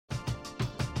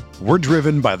We're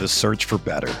driven by the search for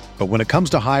better. But when it comes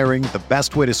to hiring, the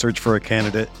best way to search for a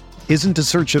candidate isn't to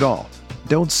search at all.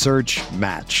 Don't search,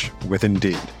 match with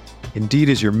Indeed. Indeed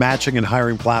is your matching and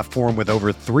hiring platform with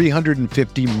over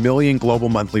 350 million global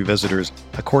monthly visitors,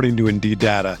 according to Indeed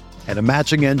data, and a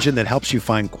matching engine that helps you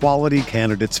find quality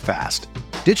candidates fast.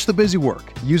 Ditch the busy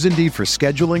work. Use Indeed for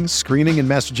scheduling, screening, and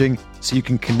messaging so you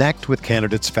can connect with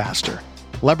candidates faster.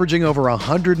 Leveraging over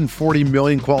 140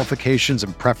 million qualifications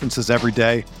and preferences every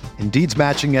day, Indeed's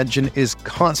matching engine is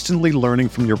constantly learning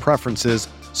from your preferences,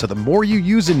 so the more you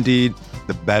use Indeed,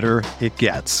 the better it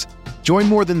gets. Join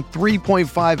more than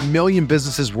 3.5 million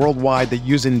businesses worldwide that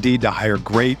use Indeed to hire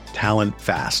great talent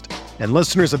fast. And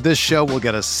listeners of this show will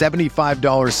get a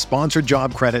 $75 sponsored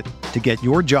job credit to get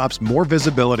your jobs more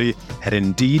visibility at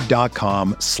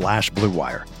Indeed.com/Blue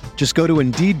Wire. Just go to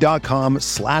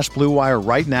Indeed.com/Blue Wire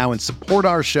right now and support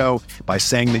our show by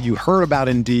saying that you heard about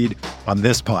Indeed on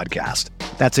this podcast.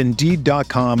 That's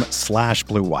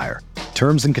Indeed.com/Blue Wire.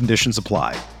 Terms and conditions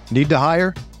apply. Need to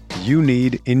hire? You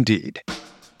need Indeed.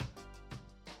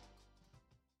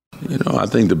 I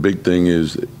think the big thing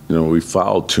is, we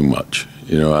fouled too much.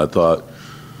 I thought,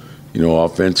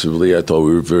 offensively, I thought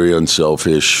we were very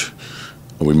unselfish.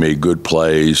 We made good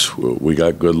plays. We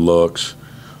got good looks.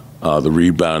 The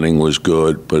rebounding was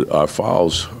good, but our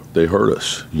fouls, they hurt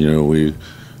us. Hey,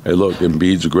 look,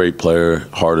 Embiid's a great player.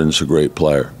 Harden's a great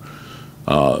player.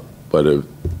 But if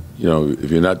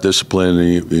you're not disciplined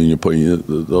and you're putting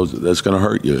those, that's going to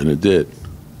hurt you, and it did.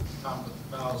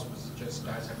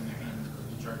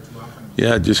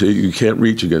 Yeah, you can't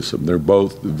reach against them. They're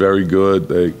both very good.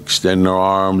 They extend their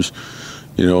arms.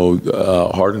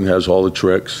 Harden has all the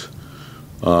tricks.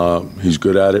 He's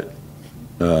good at it.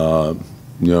 And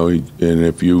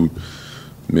if you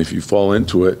fall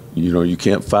into it, you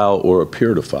can't foul or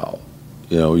appear to foul.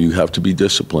 You have to be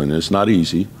disciplined. It's not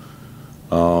easy,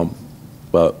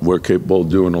 but we're capable of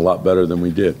doing a lot better than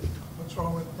we did. What's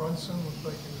wrong with Brunson?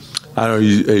 I know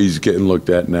he's getting looked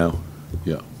at now.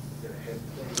 Yeah.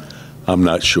 I'm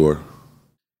not sure.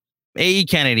 A.E.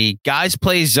 Kennedy, guys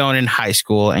play zone in high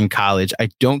school and college. I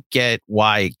don't get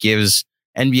why it gives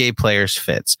NBA players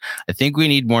fits. I think we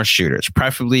need more shooters,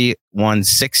 preferably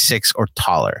 6'6" or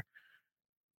taller.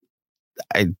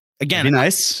 That'd be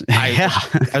nice.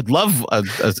 I'd love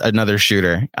another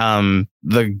shooter.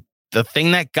 The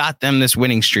thing that got them this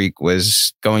winning streak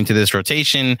was going to this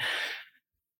rotation.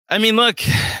 I mean, look,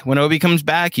 when Obi comes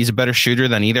back, he's a better shooter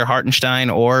than either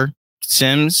Hartenstein or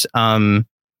Sims.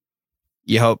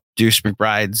 You hope Deuce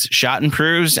McBride's shot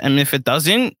improves, and if it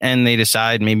doesn't, and they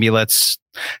decide maybe let's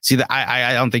see that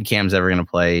I don't think Cam's ever going to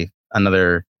play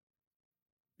another.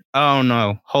 Oh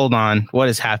no! Hold on, what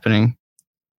is happening?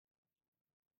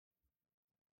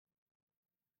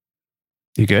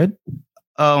 You good?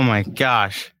 Oh my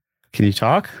gosh! Can you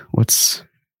talk? What's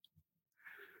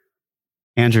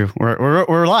Andrew?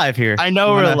 We're live here. I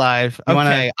know we're live.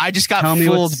 Okay, I just got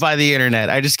fooled by the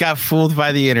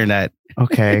internet.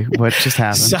 Okay, what just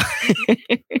happened?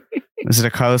 Is it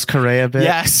a Carlos Correa bit?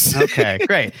 Yes. Okay,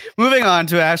 great. Moving on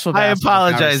to actual basketball. I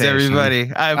apologize, everybody.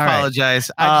 I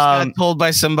apologize. Right. I just got told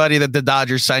by somebody that the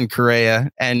Dodgers signed Correa,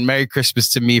 and Merry Christmas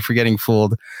to me for getting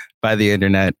fooled by the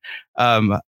internet.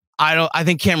 I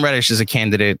think Cam Reddish is a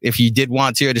candidate. If you did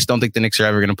want to, I just don't think the Knicks are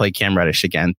ever going to play Cam Reddish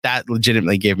again. That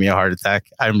legitimately gave me a heart attack.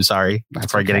 I'm sorry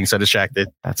for getting so distracted.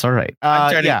 That's all right.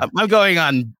 I'm going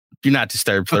on Do Not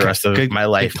Disturb for the rest of my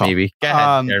life, maybe. Go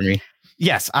ahead, Jeremy.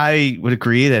 Yes, I would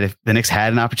agree that if the Knicks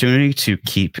had an opportunity to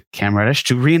keep Cam Reddish,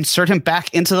 to reinsert him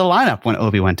back into the lineup when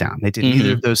Obi went down. They did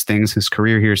neither of those things. His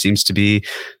career here seems to be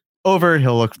over.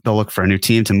 They'll look for a new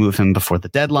team to move him before the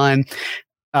deadline.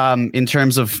 In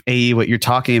terms of AE, what you're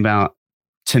talking about,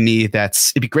 to me,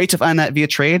 it'd be great to find that via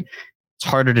trade. It's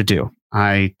harder to do.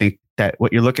 I think that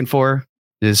what you're looking for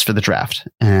is for the draft.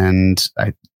 And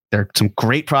there are some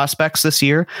great prospects this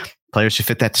year, players who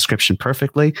fit that description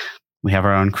perfectly. We have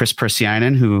our own Chris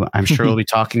Persianen, who I'm sure will be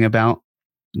talking about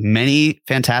many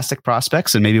fantastic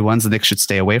prospects and maybe ones the Knicks should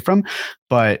stay away from.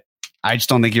 But I just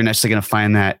don't think you're necessarily going to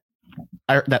find that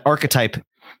archetype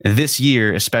this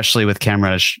year, especially with Cam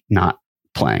Reddish not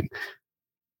playing.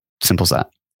 Simple as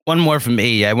that. One more from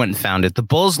me. I went and found it. The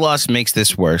Bulls loss makes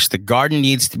this worse. The Garden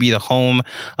needs to be the home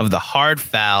of the hard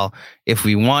foul if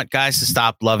we want guys to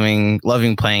stop loving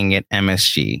playing at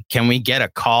MSG. Can we get a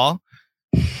call?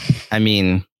 I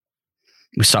mean,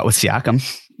 we saw it with Siakam.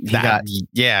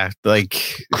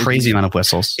 Crazy amount of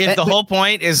whistles. If the whole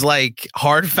point is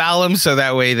hard foul them, so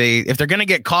that way if they're gonna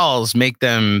get calls, make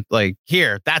them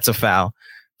here, that's a foul.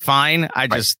 Fine.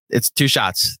 It's two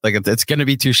shots. It's gonna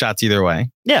be two shots either way.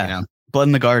 Yeah. Blood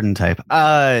in the Garden type.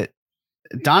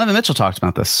 Donovan Mitchell talked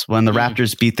about this when the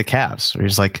Raptors beat the Cavs, where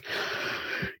he's like,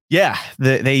 yeah,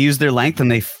 they use their length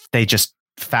and they just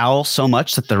foul so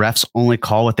much that the refs only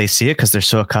call what they see it because they're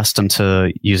so accustomed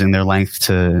to using their length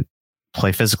to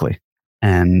play physically.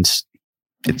 And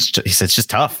he said it's just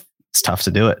tough. It's tough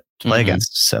to do it, to play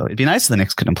against. So it'd be nice if the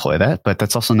Knicks could employ that, but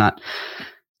that's also not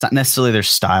necessarily their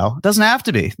style. It doesn't have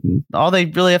to be. All they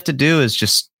really have to do is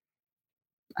just,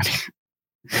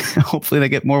 hopefully they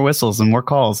get more whistles and more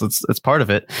calls. It's part of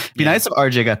it. It'd be nice if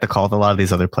RJ got the call that a lot of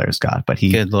these other players got, but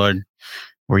good Lord.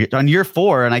 We're on year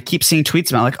 4, and I keep seeing tweets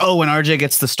about like, oh, when RJ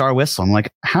gets the star whistle. I'm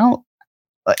like, how?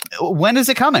 When is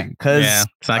it coming? Because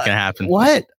it's not going to happen.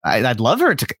 What? I'd love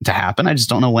for it to happen. I just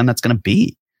don't know when that's going to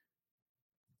be.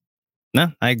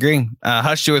 No, I agree.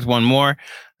 Hushed you with one more.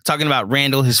 Talking about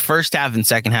Randall, his first half and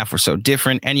second half were so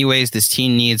different. Anyways, this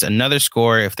team needs another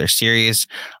scorer if they're serious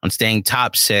on staying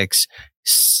top 6.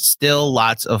 Still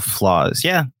lots of flaws.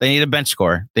 Yeah, they need a bench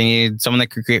scorer. They need someone that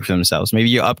could create for themselves. Maybe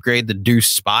you upgrade the Deuce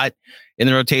spot in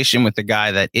the rotation with a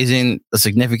guy that isn't a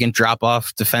significant drop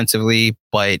off defensively,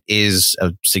 but is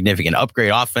a significant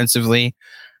upgrade offensively.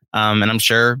 And I'm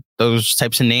sure those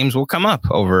types of names will come up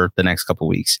over the next couple of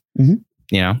weeks. You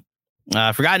know,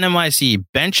 Forgotten NYC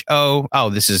bench O. Oh,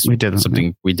 this is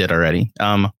something we did already.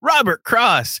 Robert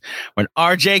Cross when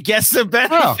RJ gets the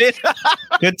benefit.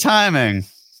 Good timing.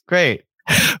 Great.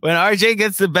 When RJ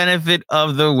gets the benefit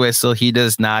of the whistle, he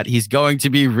does not. He's going to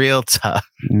be real tough.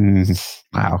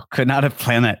 Wow. Could not have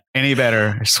planned that any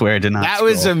better. I swear I did not. That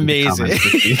was amazing.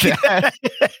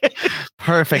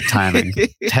 Perfect timing.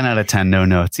 10 out of 10. No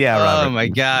notes. Yeah, Robert. Oh my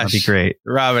gosh. That'd be great.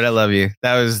 Robert, I love you.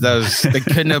 That was they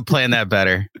couldn't have planned that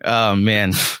better. Oh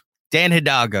man. Dan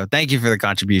Hidalgo, thank you for the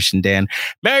contribution, Dan.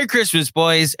 Merry Christmas,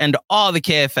 boys, and all the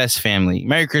KFS family.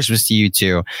 Merry Christmas to you,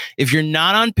 too. If you're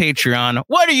not on Patreon,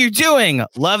 what are you doing?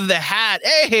 Love the hat.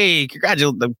 Hey,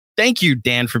 congratulations. Thank you,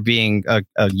 Dan, for being a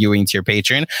Ewing tier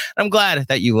patron. I'm glad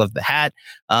that you love the hat.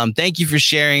 Thank you for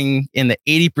sharing in the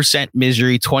 80%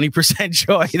 misery, 20%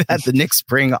 joy that the Knicks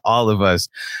bring all of us.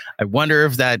 I wonder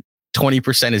if that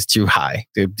 20% is too high,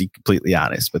 to be completely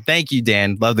honest. But thank you,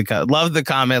 Dan. Love the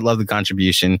comment. Love the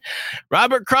contribution.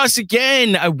 Robert Cross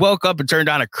again. I woke up and turned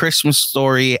on A Christmas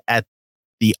Story at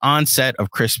the onset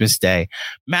of Christmas Day.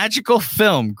 Magical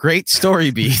film. Great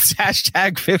story beats.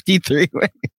 Hashtag 53.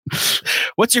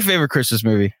 What's your favorite Christmas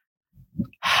movie?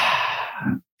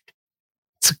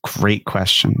 It's a great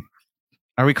question.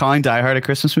 Are we calling Die Hard a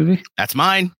Christmas movie? That's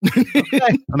mine. Okay.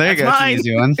 Well, there you go. That's an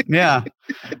easy one. Yeah.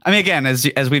 I mean, again,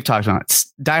 as we've talked about,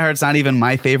 Die Hard's not even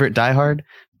my favorite Die Hard.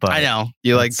 But I know.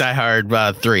 You like Die Hard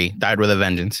 3, Died with a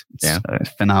Vengeance. Yeah. A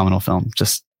phenomenal film.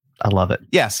 Just, I love it.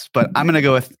 Yes, but I'm going to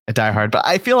go with a Die Hard. But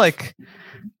I feel like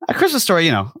A Christmas Story,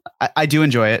 you know, I do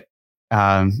enjoy it.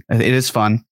 It is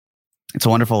fun. It's a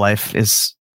Wonderful Life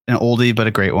is an oldie, but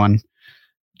a great one.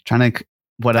 Trying to think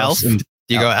what Elf? else. Do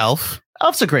you go Elf?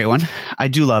 Elf's a great one. I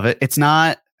do love it. It's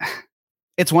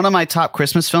one of my top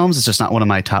Christmas films. It's just not one of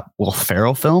my top Will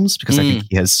Ferrell films because I think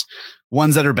he has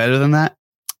ones that are better than that.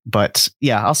 But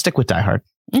yeah, I'll stick with Die Hard.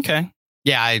 Okay.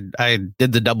 Yeah, I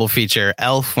did the double feature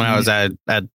Elf when I was at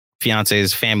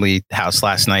fiance's family house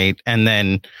last night, and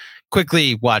then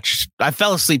quickly watched. I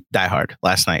fell asleep Die Hard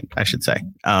last night, I should say.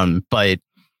 But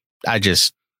I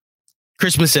just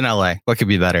Christmas in LA. What could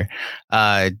be better?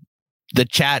 The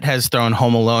chat has thrown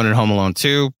Home Alone and Home Alone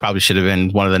 2. Probably should have been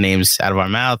one of the names out of our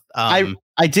mouth. I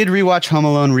did rewatch Home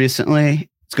Alone recently.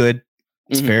 It's good.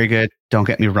 It's very good. Don't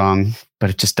get me wrong, but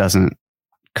it just doesn't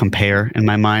compare in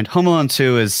my mind. Home Alone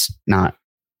 2 is not.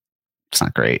 It's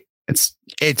not great. It's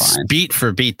fine. Beat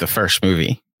for beat the first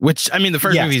movie, which I mean, the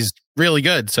first movie is really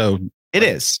good. So it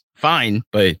is fine,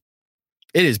 but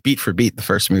it is beat for beat the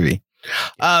first movie.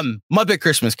 Muppet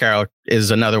Christmas Carol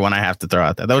is another one I have to throw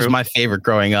out there. That was my favorite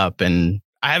growing up, and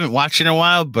I haven't watched it in a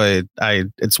while, but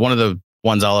it's one of the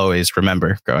ones I'll always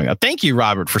remember growing up. Thank you,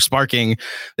 Robert, for sparking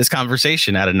this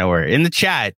conversation out of nowhere in the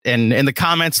chat and in the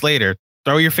comments later.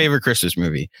 Throw your favorite Christmas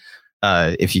movie,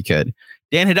 if you could.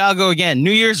 Dan Hidalgo again.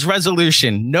 New Year's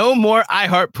resolution: no more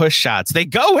iHeart push shots. They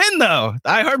go in though. The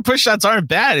iHeart push shots aren't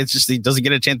bad. It's just he doesn't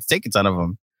get a chance to take a ton of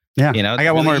them. Yeah, you know. I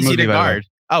got one more movie to guard.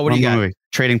 Oh, what do you got? Movie.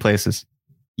 Trading Places.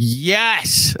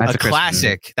 Yes, that's a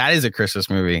classic. Movie. That is a Christmas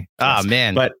movie. Yes. Oh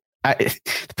man, but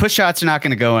the push shots are not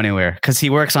going to go anywhere because he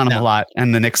works on them a lot,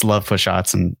 and the Knicks love push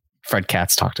shots. And Fred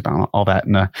Katz talked about all that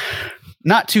in a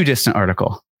not too distant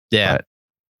article. Yeah.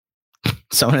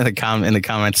 Someone in the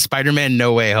comments, Spider-Man: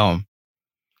 No Way Home.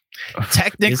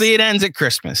 Technically, it ends at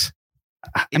Christmas.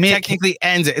 I mean, technically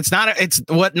ends. It's not. It's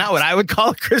not what I would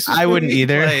call a Christmas. I wouldn't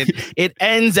either. It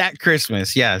ends at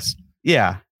Christmas. Yes.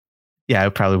 Yeah. Yeah, I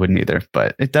probably wouldn't either,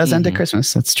 but it does end at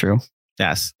Christmas. That's true.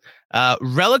 Yes.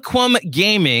 Reliquum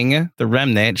Gaming, the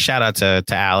Remnant. Shout out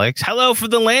to Alex. Hello from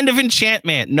the land of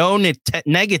enchantment. No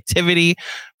negativity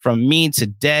from me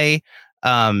today.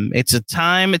 It's a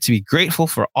time to be grateful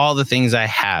for all the things I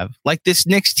have, like this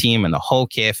Knicks team and the whole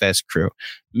KFS crew.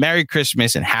 Merry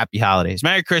Christmas and happy holidays.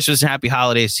 Merry Christmas and happy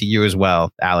holidays to you as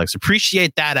well, Alex.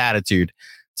 Appreciate that attitude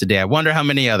today. I wonder how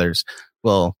many others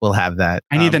will have that.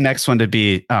 I need the next one to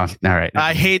be. Oh, all right.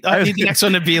 I need the next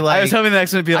one to be like. I was hoping the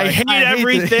next one to be like. I hate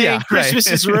everything.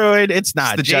 Christmas is ruined. It's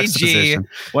not. It's the JG,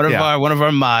 one of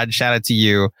our mods. Shout out to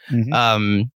you.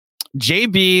 Mm-hmm.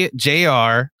 JB,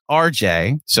 JR,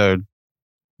 RJ. So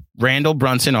Randall,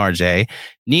 Brunson, RJ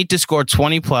need to score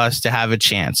 20 plus to have a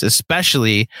chance,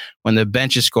 especially when the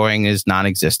bench's scoring is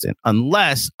non-existent,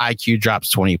 unless IQ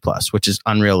drops 20 plus, which is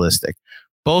unrealistic.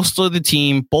 Bolster the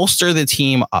team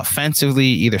offensively,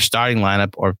 either starting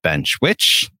lineup or bench,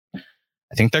 which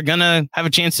I think they're gonna have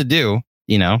a chance to do.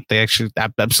 You know, they actually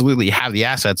absolutely have the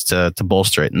assets to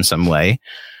bolster it in some way.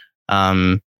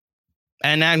 And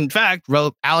in fact,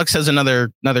 Alex has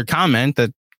another comment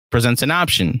that presents an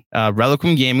option.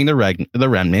 Reliquum Gaming, the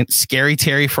Remnant, Scary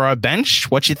Terry for our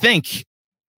bench. What you think?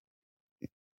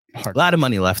 A lot of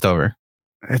money left over.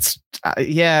 It's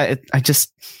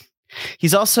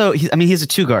he's a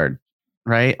 2-guard,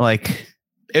 right? Like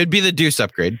it would be the Deuce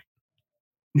upgrade.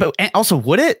 But also,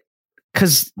 would it?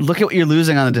 Because look at what you're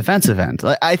losing on the defensive end.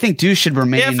 Like, I think Deuce should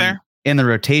remain in the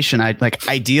rotation.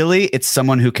 Ideally, it's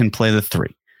someone who can play the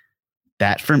 3.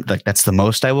 That's the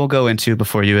most I will go into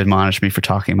before you admonish me for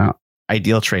talking about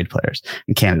ideal trade players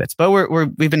and candidates. But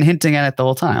we've been hinting at it the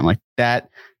whole time. Like that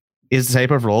is the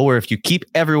type of role where if you keep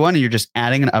everyone and you're just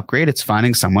adding an upgrade, it's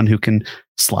finding someone who can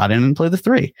slot in and play the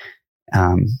 3.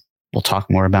 We'll talk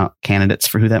more about candidates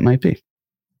for who that might be.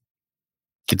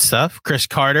 Good stuff. Chris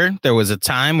Carter. There was a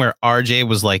time where RJ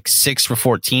was like 6 for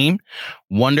 14.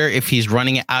 Wonder if he's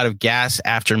running out of gas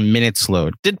after minutes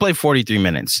load. Did play 43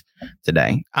 minutes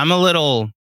today.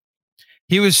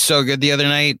 He was so good the other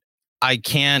night. I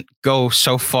can't go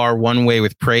so far one way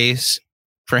with praise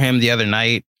for him the other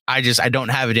night. I don't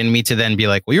have it in me to then be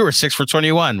like, well, you were 6 for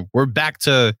 21. We're back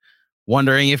to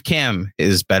wondering if Cam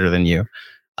is better than you.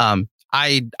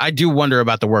 I do wonder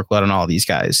about the workload on all these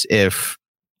guys. If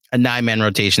a 9-man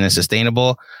rotation is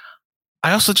sustainable.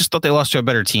 I also just thought they lost to a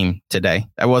better team today.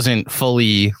 I wasn't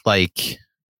fully like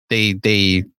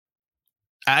I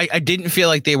didn't feel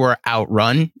like they were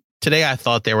outrun today. I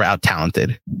thought they were out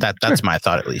talented. That's my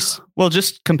thought, at least. Well,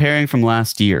 just comparing from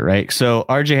last year, right? So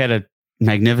RJ had a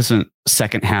magnificent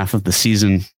second half of the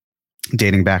season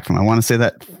dating back from, I want to say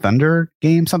that Thunder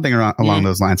game, something along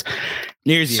those lines.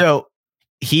 So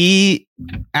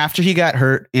after he got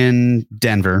hurt in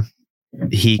Denver,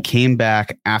 he came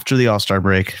back after the All-Star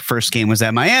break. First game was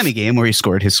that Miami game where he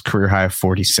scored his career high of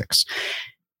 46.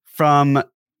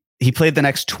 He played the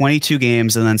next 22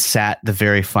 games and then sat the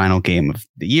very final game of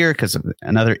the year because of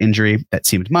another injury that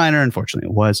seemed minor. Unfortunately,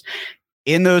 it was.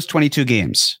 In those 22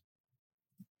 games,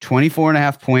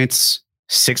 24.5 points,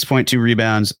 6.2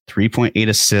 rebounds, 3.8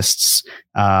 assists.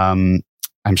 I'm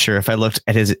sure if I looked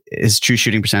at his true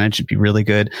shooting percentage, it'd be really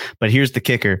good. But here's the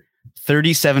kicker: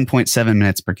 37.7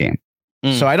 minutes per game.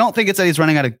 So I don't think it's that he's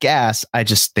running out of gas. I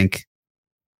just think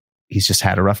he's just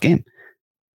had a rough game.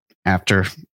 After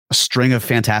a string of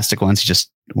fantastic ones, he just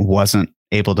wasn't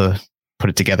able to put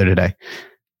it together today.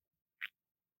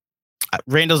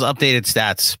 Randall's updated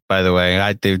stats, by the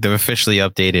way, they've officially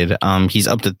updated. He's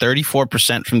up to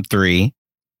 34% from 3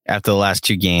 after the last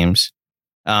 2 games.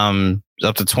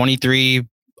 Up to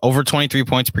over 23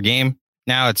 points per game.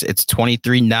 Now it's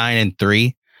 23, 9, and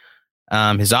 3.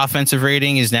 His offensive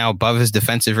rating is now above his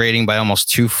defensive rating by almost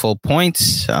 2 full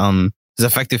points. His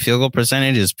effective field goal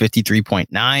percentage is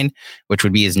 53.9, which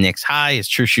would be his Knicks high. His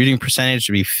true shooting percentage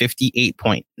would be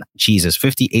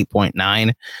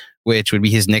 58.9, which would be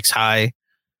his Knicks high.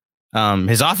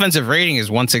 His offensive rating is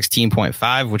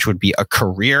 116.5, which would be a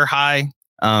career high.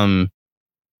 Julius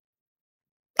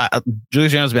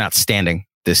Randle's been outstanding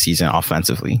this season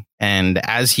offensively. And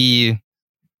as he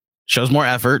shows more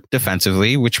effort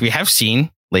defensively, which we have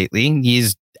seen lately,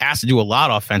 he's asked to do a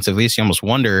lot offensively. So you almost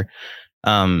wonder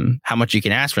how much you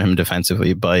can ask for him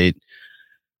defensively. But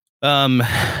I'm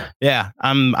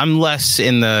less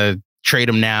in the trade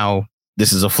him now,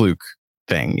 this is a fluke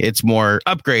thing. It's more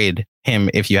upgrade him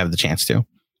if you have the chance to,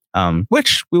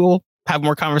 which we will have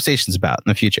more conversations about in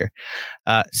the future.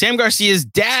 Sam Garcia's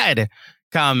dad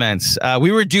comments.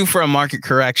 We were due for a market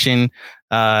correction,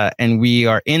 and we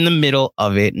are in the middle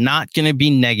of it. Not going to be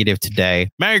negative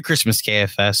today. Merry Christmas,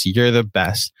 KFS. You're the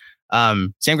best.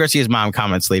 Sam Garcia's mom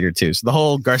comments later too. So the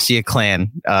whole Garcia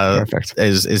clan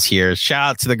is here. Shout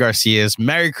out to the Garcias.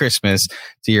 Merry Christmas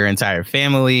to your entire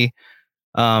family.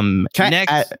 Can I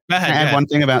add one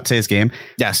thing about today's game?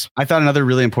 Yes. I thought another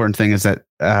really important thing is that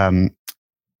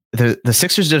the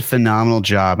Sixers did a phenomenal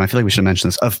job. I feel like we should mention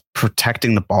this, of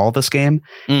protecting the ball this game.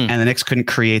 And the Knicks couldn't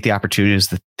create the opportunities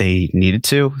that they needed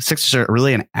to. Sixers are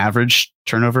really an average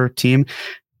turnover team.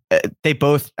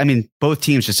 Both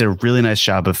teams just did a really nice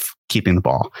job of keeping the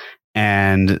ball.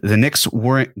 And the Knicks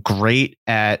weren't great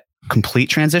at complete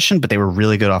transition, but they were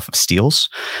really good off of steals.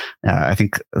 I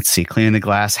think, Cleaning the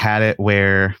Glass had it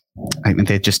where I think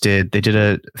they did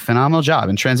a phenomenal job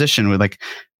in transition with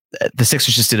the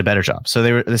Sixers just did a better job.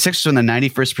 So the Sixers were in the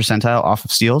 91st percentile off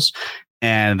of steals,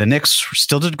 and the Knicks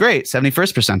still did great,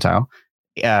 71st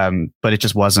percentile. But it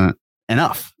just wasn't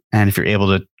enough. And if you're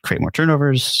able to create more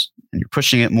turnovers and you're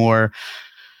pushing it more,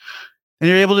 then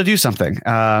you're able to do something.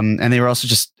 And they were also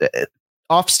just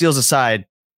off steals aside,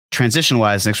 transition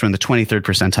wise, Knicks were in the 23rd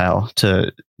percentile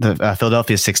to the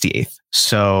Philadelphia's 68th.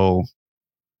 So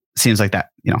it seems like that,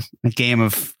 a game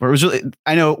of where it was really,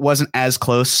 I know it wasn't as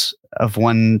close of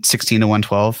 116 to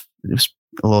 112. It was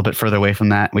a little bit further away from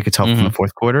that. We could tell from the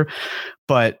fourth quarter,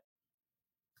 but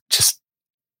just,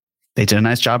 they did a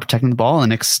nice job protecting the ball, and the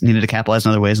Knicks needed to capitalize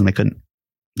in other ways, and they couldn't.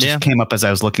 Just came up as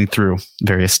I was looking through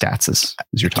various stats as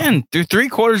you're talking. Again, through 3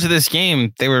 quarters of this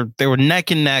game, they were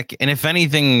neck and neck, and if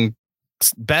anything,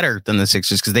 better than the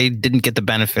Sixers because they didn't get the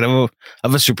benefit of a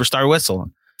superstar whistle.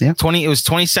 Yeah, it was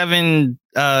 27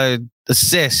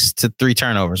 assists to 3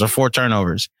 turnovers or 4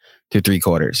 turnovers through 3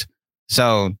 quarters.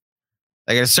 So,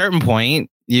 at a certain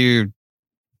point, you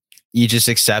just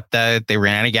accept that they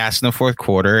ran out of gas in the fourth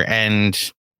quarter, and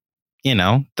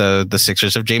the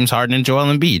Sixers have James Harden and Joel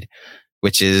Embiid,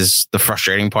 which is the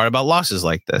frustrating part about losses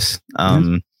like this.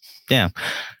 Yeah.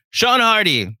 Sean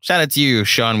Hardy, shout out to you,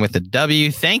 Sean, with the W.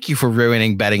 Thank you for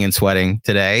ruining betting and sweating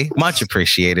today. Much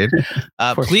appreciated.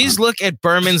 Please look at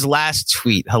Berman's last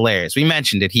tweet. Hilarious. We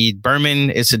mentioned it. Berman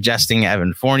is suggesting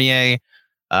Evan Fournier.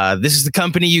 This is the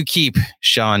company you keep,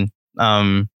 Sean. These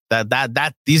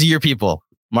are your people,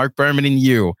 Mark Berman and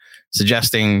you,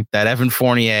 suggesting that Evan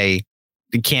Fournier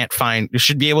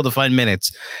should be able to find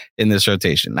minutes in this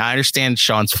rotation. Now, I understand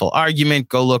Sean's full argument.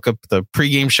 Go look up the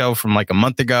pregame show from a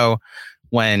month ago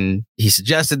when he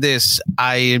suggested this.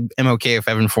 I am okay if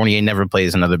Evan Fournier never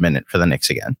plays another minute for the Knicks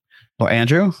again. Well,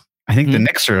 Andrew, I think the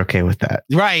Knicks are okay with that.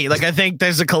 Right. I think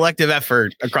there's a collective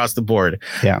effort across the board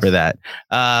for that.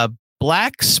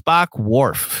 Black Spock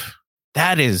Wharf.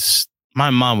 That is, my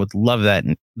mom would love that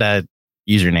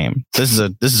username. This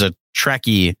is a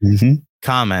Trekkie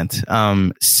comment.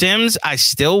 Sims, I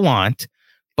still want,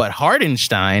 but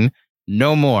Hardenstein,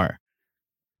 no more.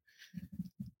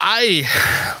 I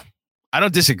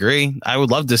don't disagree. I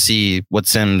would love to see what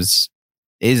Sims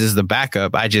is as the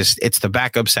backup. It's the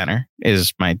backup center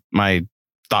is my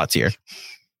thoughts here.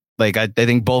 I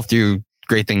think both do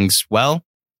great things well.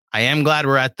 I am glad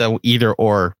we're at the either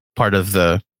or part of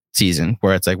the season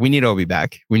where it's we need Obi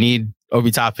back. We need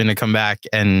Obi Toppin to come back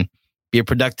and be a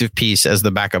productive piece as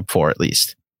the backup 4 at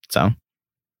least. So,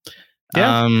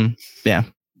 yeah. I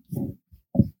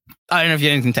don't know if you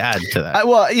have anything to add to that.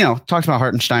 Talked about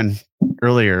Hartenstein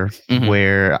earlier,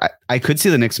 where I could see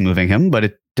the Knicks moving him, but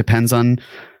it depends on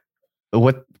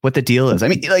what the deal is. I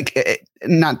mean,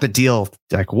 not the deal,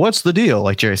 what's the deal,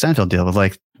 like Jerry Seinfeld deal,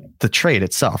 but the trade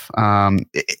itself.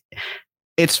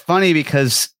 It's funny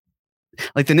because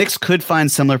the Knicks could find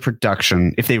similar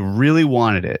production if they really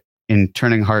wanted it in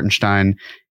turning Hartenstein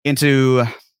into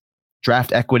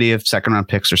draft equity of second round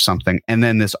picks or something. And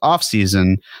then this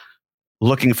offseason,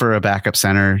 looking for a backup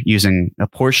center using a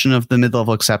portion of the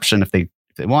mid-level exception if they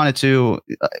wanted to.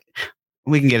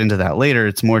 We can get into that later.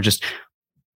 It's more just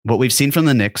what we've seen from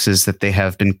the Knicks is that they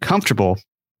have been comfortable,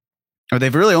 or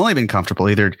they've really only been comfortable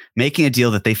either making a deal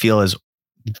that they feel is,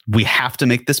 we have to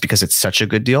make this because it's such a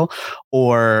good deal,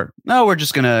 or no, we're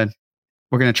going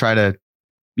to try to,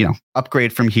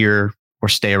 upgrade from here or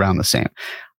stay around the same.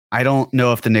 I don't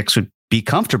know if the Knicks would be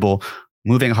comfortable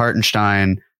moving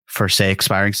Hartenstein for, say,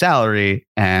 expiring salary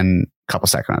and a couple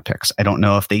second round picks. I don't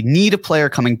know if they need a player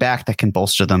coming back that can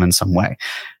bolster them in some way.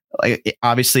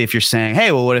 Obviously, if you're saying,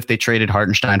 hey, well, what if they traded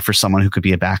Hartenstein for someone who could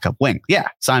be a backup wing? Yeah,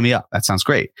 sign me up. That sounds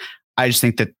great. I just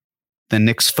think that the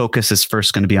Knicks' focus is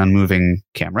first going to be on moving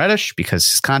Cam Reddish because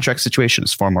his contract situation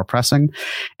is far more pressing.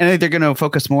 And I think they're going to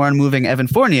focus more on moving Evan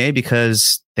Fournier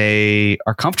because they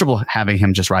are comfortable having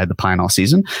him just ride the pine all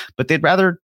season, but they'd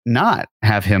rather not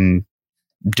have him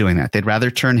doing that. They'd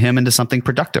rather turn him into something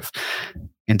productive.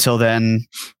 Until then,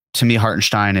 to me,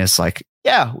 Hartenstein is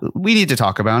yeah, we need to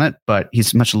talk about it, but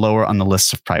he's much lower on the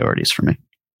list of priorities for me.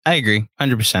 I agree,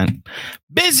 100%.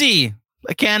 Busy.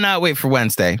 I cannot wait for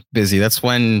Wednesday. Busy. That's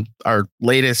when our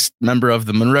latest member of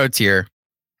the Monroe tier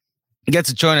gets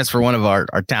to join us for one of our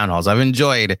town halls. I've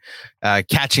enjoyed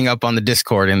catching up on the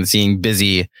Discord and seeing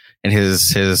Busy and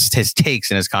his takes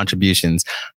and his contributions.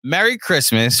 Merry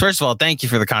Christmas. First of all, thank you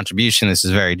for the contribution. This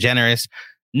is very generous.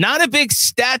 Not a big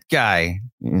stat guy.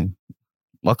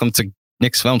 Welcome to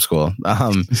Knicks Film School.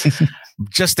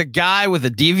 Just a guy with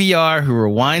a DVR who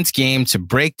rewinds game to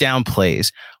break down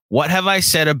plays. What have I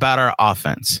said about our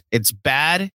offense? It's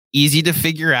bad, easy to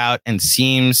figure out, and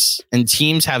teams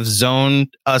have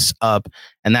zoned us up,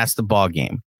 and that's the ball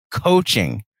game.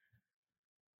 Coaching.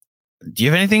 Do you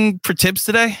have anything for Tibbs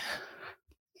today?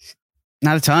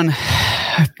 Not a ton.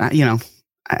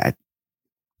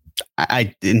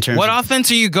 I in terms what of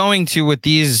offense are you going to with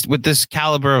this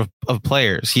caliber of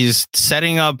players? He's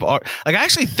setting up like I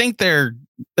actually think they're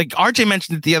like RJ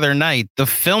mentioned it the other night, the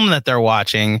film that they're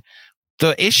watching,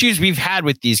 the issues we've had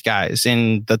with these guys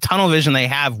and the tunnel vision they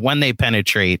have when they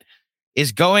penetrate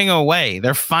is going away.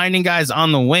 They're finding guys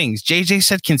on the wings. JJ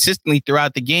said consistently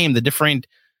throughout the game the different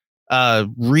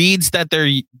reads that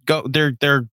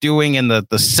they're doing and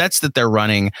the sets that they're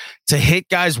running to hit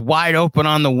guys wide open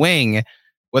on the wing,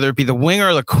 whether it be the wing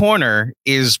or the corner,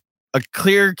 is a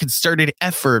clear concerted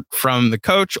effort from the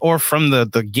coach or from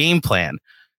the game plan.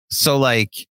 So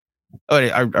like, are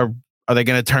they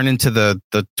going to turn into the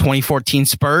 2014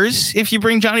 Spurs if you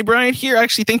bring Johnny Bryant here? I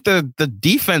actually think the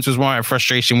defense was more of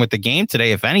frustration with the game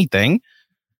today, if anything. At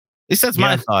least that's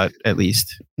my thought, at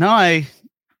least. No, I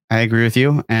agree with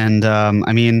you. And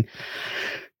I mean,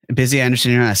 Busy, I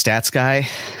understand you're not a stats guy.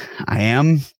 I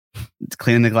am.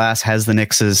 Cleaning the Glass has the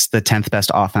Knicks as the 10th best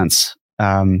offense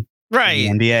right.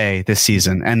 in the NBA this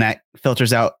season. And that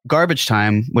filters out garbage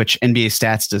time, which NBA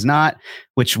stats does not,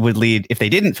 which would lead, if they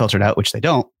didn't filter it out, which they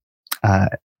don't,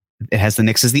 it has the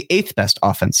Knicks as the 8th best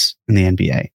offense in the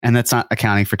NBA. And that's not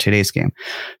accounting for today's game.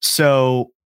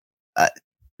 So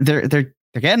they're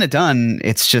getting it done.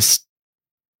 It's just,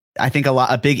 I think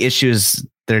a big issue is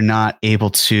they're not able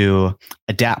to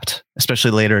adapt,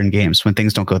 especially later in games when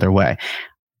things don't go their way.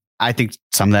 I think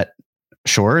some of that,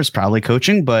 sure, is probably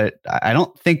coaching, but I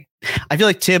feel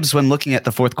like Tibbs, when looking at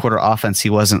the fourth quarter offense, he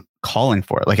wasn't calling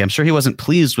for it. Like, I'm sure he wasn't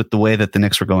pleased with the way that the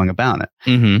Knicks were going about it.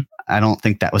 Mm-hmm. I don't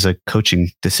think that was a coaching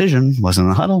decision. Wasn't in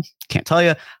the huddle. Can't tell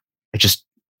you. It's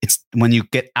when you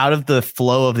get out of the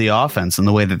flow of the offense and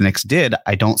the way that the Knicks did,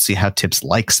 I don't see how Tibbs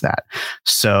likes that.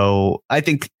 So I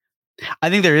think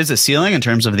there is a ceiling in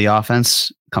terms of the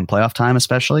offense come playoff time,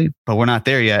 especially, but we're not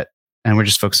there yet. And we're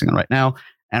just focusing on right now.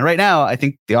 And right now, I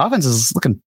think the offense is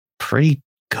looking pretty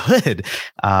good,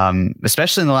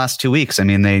 especially in the last 2 weeks. I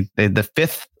mean, they the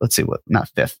fifth, let's see what, not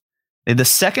fifth. They had the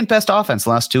second best offense the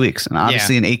last 2 weeks. And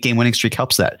obviously an 8-game winning streak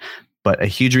helps that. But a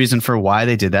huge reason for why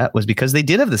they did that was because they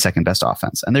did have the second best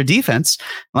offense. And their defense, in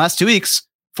the last 2 weeks,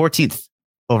 14th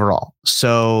overall.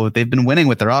 So they've been winning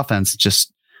with their offense.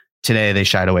 Just today, they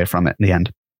shied away from it in the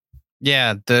end.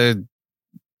 Yeah,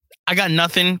 I got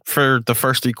nothing for the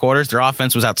first 3 quarters. Their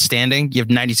offense was outstanding. You have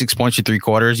 96 points in 3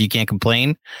 quarters. You can't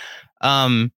complain.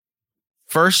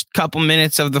 First couple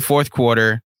minutes of the fourth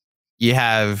quarter, you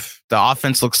have the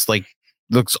offense looks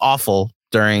awful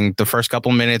during the first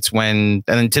couple minutes and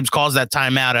then Tibbs calls that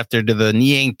timeout after the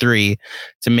kneeing 3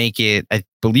 to make it, I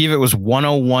believe it was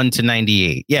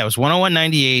 101-98. Yeah, it was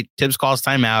 101-98. Tibbs calls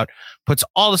timeout, puts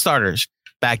all the starters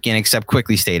back in except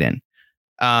Quickly stayed in.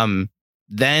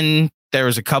 Then there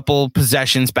was a couple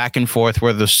possessions back and forth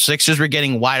where the Sixers were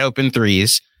getting wide open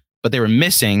threes, but they were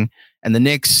missing, and the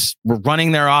Knicks were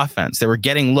running their offense. They were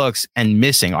getting looks and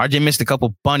missing. RJ missed a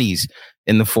couple bunnies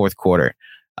in the fourth quarter.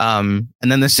 And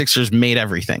then the Sixers made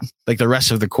everything, like the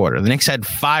rest of the quarter. The Knicks had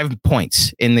 5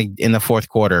 points in the fourth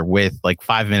quarter with like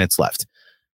 5 minutes left.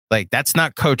 Like, that's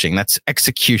not coaching. That's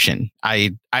execution.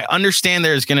 I understand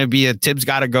there's going to be a Tibbs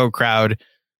gotta go crowd.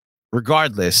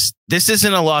 Regardless, this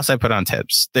isn't a loss I put on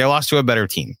Tibbs. They lost to a better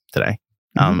team today.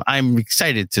 Mm-hmm. I'm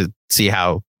excited to see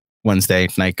how Wednesday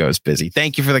night goes. Busy.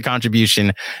 Thank you for the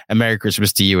contribution, and Merry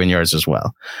Christmas to you and yours as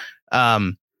well.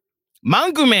 Mangu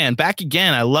Man, back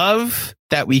again. I love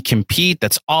that we compete.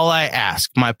 That's all I ask.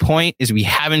 My point is we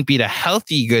haven't beat a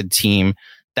healthy good team.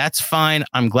 That's fine.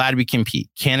 I'm glad we compete.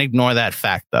 Can't ignore that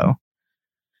fact, though.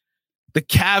 The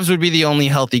Cavs would be the only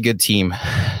healthy good team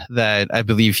that I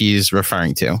believe he's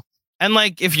referring to. And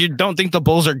like, if you don't think the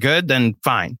Bulls are good, then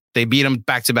fine. They beat them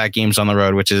back-to-back games on the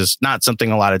road, which is not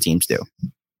something a lot of teams do.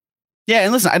 Yeah,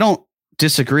 and listen, I don't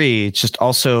disagree. It's just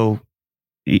also...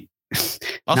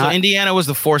 Indiana was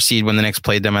the 4 seed when the Knicks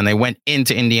played them, and they went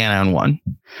into Indiana and won.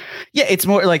 Yeah, it's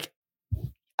more like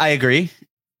I agree.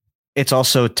 It's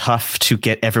also tough to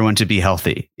get everyone to be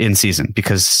healthy in season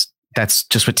because that's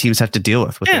just what teams have to deal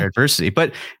with their adversity.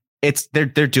 But they're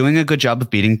doing a good job of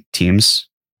beating teams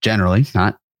generally,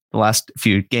 not the last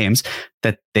few games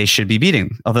that they should be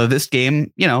beating. Although this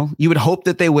game, you would hope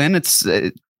that they win. It's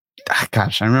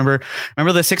gosh, I remember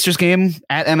the Sixers game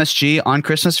at MSG on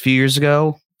Christmas a few years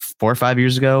ago, 4 or 5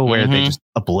 years ago, where they just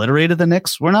obliterated the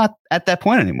Knicks. We're not at that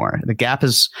point anymore. The gap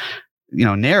has,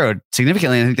 narrowed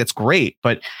significantly. I think that's great.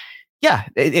 But yeah,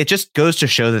 it just goes to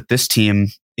show that this team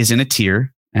is in a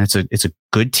tier, and it's a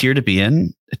good tier to be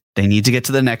in. They need to get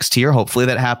to the next tier. Hopefully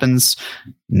that happens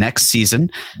next season.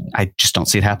 I just don't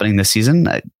see it happening this season.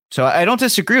 So I don't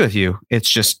disagree with you. It's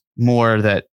just more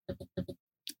that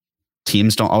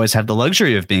teams don't always have the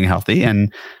luxury of being healthy,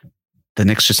 and the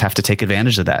Knicks just have to take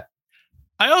advantage of that.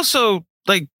 I also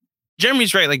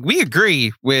Jeremy's right. We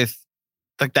agree with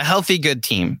the healthy good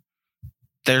team.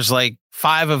 There's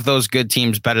 5 of those good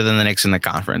teams better than the Knicks in the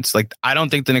conference. I don't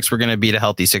think the Knicks were going to beat a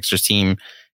healthy Sixers team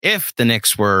if the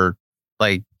Knicks were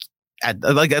they're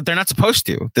not supposed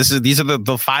to. These are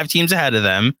the 5 teams ahead of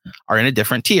them are in a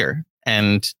different tier.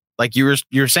 And like you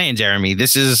were saying, Jeremy,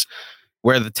 this is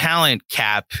where the talent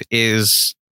cap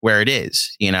is where it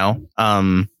is, I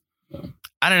don't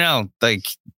know.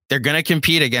 They're going to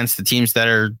compete against the teams that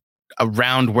are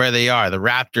around where they are. The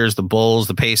Raptors, the Bulls,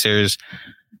 the Pacers,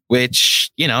 which,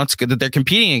 it's good that they're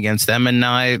competing against them and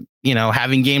not,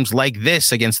 having games like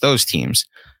this against those teams.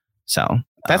 So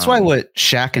that's why what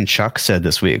Shaq and Chuck said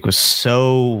this week was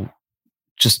so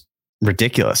just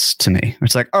ridiculous to me.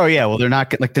 It's oh yeah, well, they're not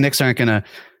the Knicks aren't going to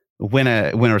win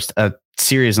a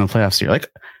series in the playoffs here.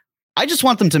 I just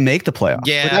want them to make the playoffs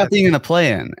without being in the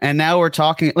play-in. And now we're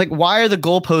talking why are the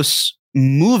goalposts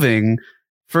moving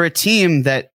for a team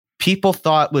that people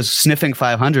thought was sniffing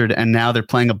 500 and now they're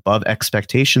playing above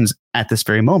expectations at this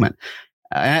very moment?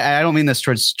 I don't mean this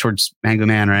towards Mango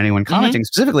Man or anyone commenting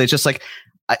specifically. It's just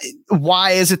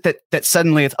why is it that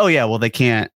suddenly it's, oh yeah, well, they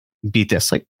can't beat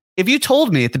this? If you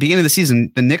told me at the beginning of the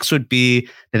season, the Knicks they'd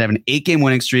have an 8-game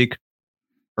winning streak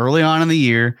early on in the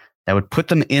year that would put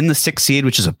them in the 6th seed,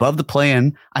 which is above the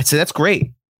play-in, I'd say that's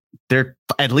great. There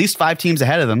are at least 5 teams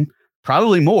ahead of them,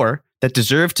 probably more, that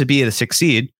deserve to be at a 6th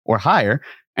seed or higher.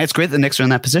 And it's great that the Knicks are in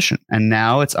that position. And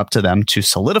now it's up to them to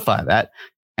solidify that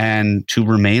and to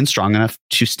remain strong enough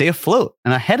to stay afloat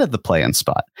and ahead of the play-in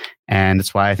spot. And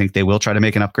that's why I think they will try to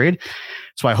make an upgrade.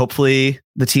 That's why hopefully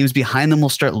the teams behind them will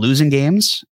start losing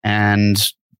games and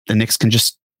the Knicks can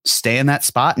just stay in that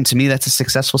spot. And to me, that's a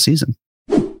successful season.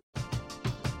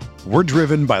 We're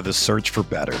driven by the search for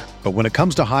better. But when it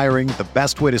comes to hiring, the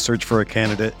best way to search for a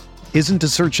candidate isn't to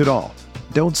search at all.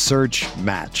 Don't search,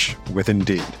 match with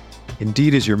Indeed.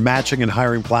 Indeed is your matching and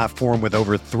hiring platform with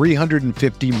over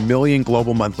 350 million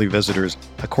global monthly visitors,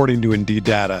 according to Indeed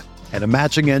data, and a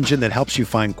matching engine that helps you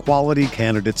find quality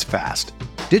candidates fast.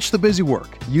 Ditch the busy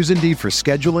work. Use Indeed for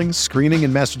scheduling, screening,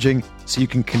 and messaging so you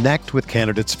can connect with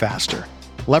candidates faster.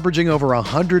 Leveraging over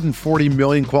 140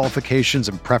 million qualifications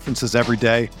and preferences every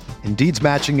day, Indeed's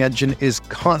matching engine is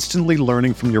constantly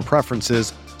learning from your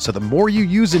preferences, so the more you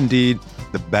use Indeed,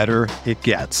 the better it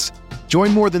gets.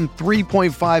 Join more than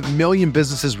 3.5 million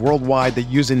businesses worldwide that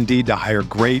use Indeed to hire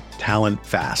great talent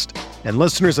fast. And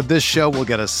listeners of this show will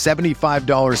get a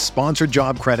 $75 sponsored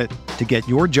job credit to get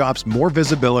your jobs more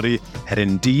visibility at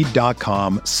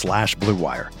Indeed.com/Blue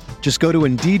Wire. Just go to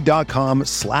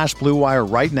Indeed.com/Blue Wire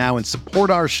right now and support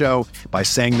our show by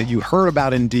saying that you heard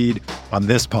about Indeed on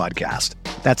this podcast.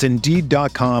 That's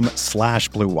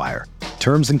Indeed.com/Blue Wire.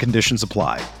 Terms and conditions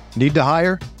apply. Need to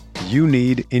hire? You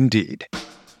need Indeed.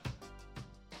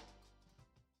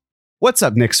 What's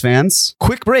up, Knicks fans?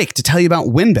 Quick break to tell you about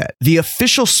WynnBET, the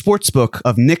official sportsbook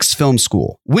of Knicks Film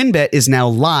School. WynnBET is now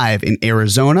live in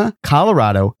Arizona,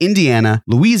 Colorado, Indiana,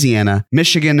 Louisiana,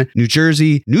 Michigan, New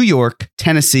Jersey, New York,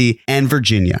 Tennessee, and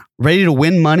Virginia. Ready to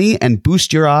win money and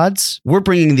boost your odds? We're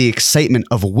bringing the excitement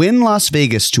of Wynn Las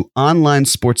Vegas to online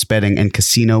sports betting and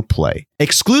casino play.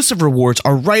 Exclusive rewards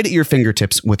are right at your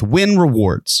fingertips with Wynn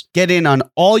Rewards. Get in on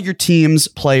all your teams,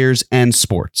 players, and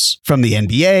sports. From the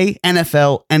NBA,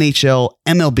 NFL, NHL,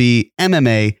 MLB,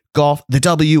 MMA, golf, the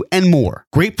W, and more.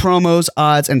 Great promos,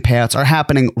 odds, and payouts are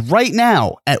happening right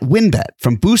now at WynnBET.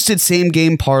 From boosted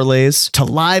same-game parlays to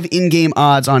live in-game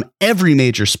odds on every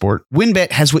major sport,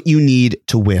 WynnBET has what you need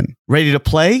to win. Ready to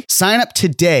play? Sign up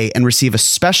today and receive a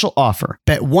special offer.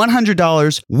 Bet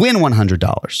 $100, win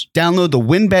 $100. Download the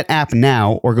WynnBET app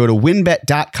now or go to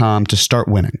wynnbet.com to start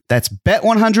winning. That's Bet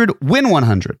 100, win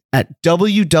 100 at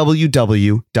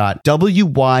www.wynnbet.com.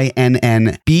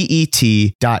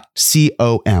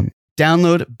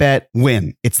 Download, bet,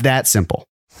 win. It's that simple.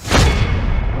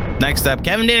 Next up,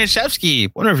 Kevin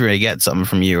Danishevsky. Wonder if we're going to get something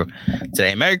from you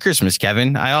today. Merry Christmas,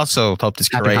 Kevin. I also hope this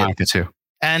Happy Hanukkah too.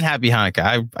 And happy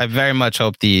Hanukkah. I very much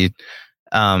hope the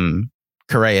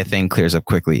Correa thing clears up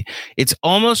quickly. It's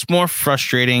almost more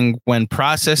frustrating when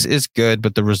process is good,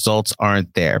 but the results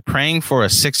aren't there. Praying for a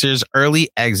Sixers early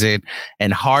exit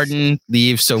and Harden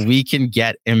leave so we can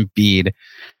get Embiid.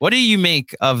 What do you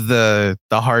make of the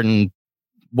Harden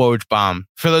Woj bomb?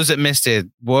 For those that missed it,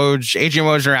 Adrian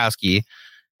Wojnarowski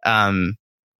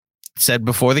said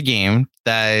before the game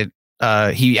that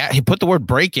he put the word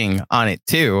breaking on it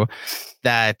too,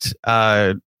 that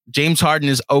James Harden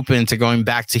is open to going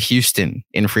back to Houston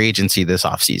in free agency this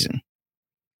offseason.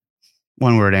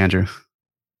 One word, Andrew.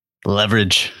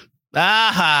 Leverage.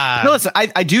 Aha. No, listen,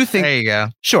 I do think... There you go.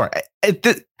 Sure.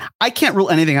 I can't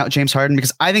rule anything out James Harden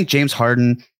because I think James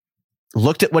Harden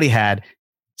looked at what he had,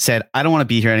 said, I don't want to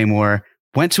be here anymore,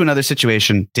 went to another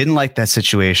situation, didn't like that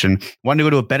situation, wanted to go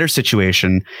to a better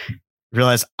situation,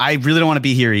 realized I really don't want to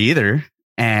be here either,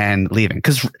 and leaving.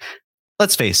 Because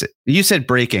let's face it, you said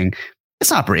breaking. It's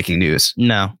not breaking news.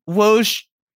 No. Woj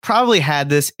probably had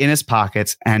this in his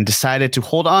pockets and decided to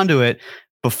hold on to it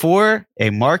before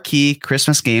a marquee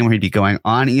Christmas game where he'd be going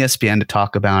on ESPN to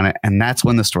talk about it. And that's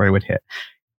when the story would hit.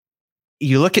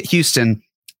 You look at Houston,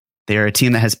 they're a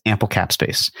team that has ample cap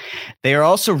space. They are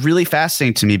also really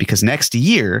fascinating to me because next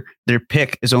year, their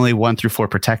pick is only 1 through 4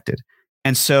 protected.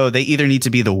 And so they either need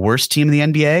to be the worst team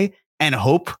in the NBA and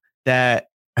hope that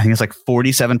I think it's like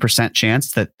 47%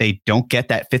 chance that they don't get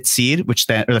that 5th seed, or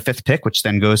the 5th pick, which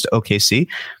then goes to OKC,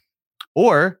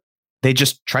 or they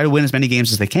just try to win as many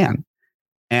games as they can.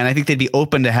 And I think they'd be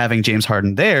open to having James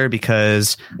Harden there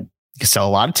because you can sell a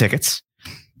lot of tickets.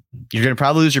 You're going to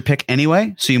probably lose your pick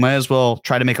anyway, so you might as well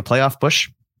try to make a playoff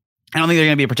push. I don't think they're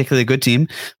going to be a particularly good team,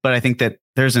 but I think that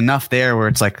there's enough there where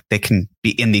it's like they can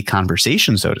be in the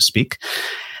conversation, so to speak.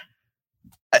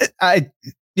 But I'd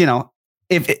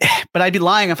be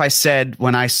lying if I said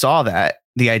when I saw that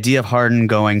the idea of Harden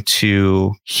going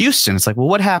to Houston, it's like, well,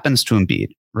 what happens to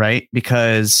Embiid, right?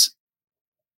 Because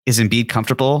is Embiid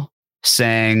comfortable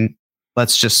saying,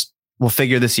 we'll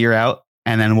figure this year out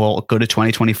and then we'll go to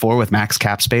 2024 with max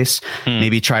cap space,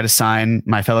 maybe try to sign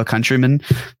my fellow countryman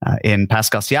in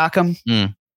Pascal Siakam.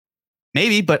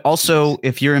 Maybe, but also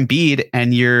if you're Embiid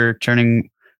and you're turning,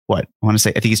 I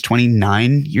think he's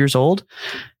 29 years old.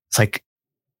 It's like,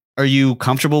 are you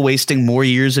comfortable wasting more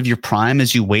years of your prime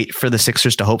as you wait for the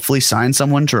Sixers to hopefully sign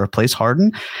someone to replace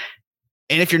Harden?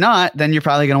 And if you're not, then you're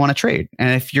probably going to want to trade.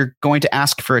 And if you're going to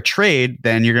ask for a trade,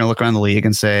 then you're going to look around the league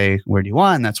and say, where do you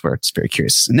want? And that's where it's very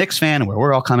curious. As a Knicks fan, where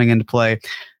we're all coming into play.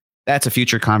 That's a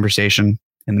future conversation.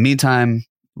 In the meantime,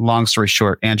 long story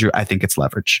short, Andrew, I think it's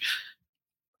leverage.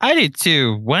 I did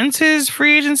too. When's his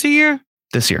free agency year?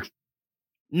 This year.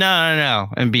 No.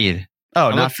 Embiid.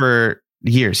 Oh, not for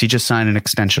years. He just signed an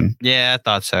extension. Yeah, I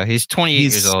thought so. He's 28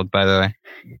 years old, by the way.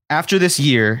 After this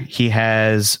year, he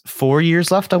has 4 years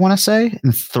left, I want to say,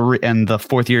 and the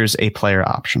 4th year is a player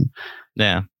option.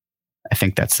 Yeah. I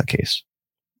think that's the case.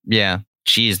 Yeah.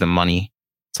 Geez, the money.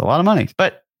 It's a lot of money,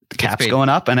 but the cap's going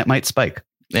up and it might spike.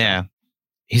 Yeah.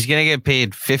 He's going to get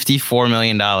paid $54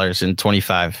 million in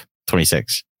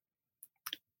 25-26.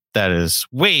 That is,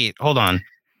 wait, hold on.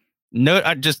 No,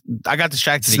 I got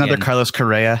distracted. It's another Carlos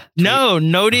Correa. No,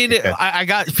 noted. Okay. I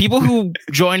got people who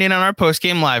join in on our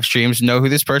post-game live streams know who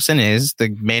this person is. The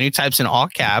man who types in all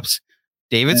caps,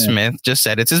 David Smith, just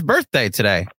said it's his birthday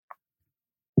today.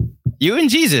 You and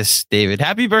Jesus, David.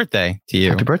 Happy birthday to you.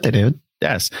 Happy birthday, David.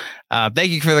 Yes. Thank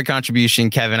you for the contribution,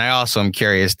 Kevin. I also am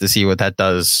curious to see what that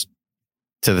does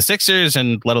to the Sixers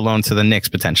and let alone to the Knicks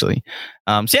potentially.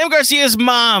 Sam Garcia's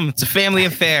mom. It's a family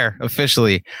affair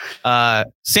officially.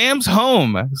 Sam's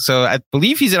home. So I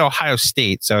believe he's at Ohio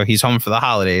State. So he's home for the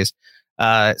holidays.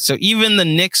 So even the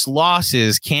Knicks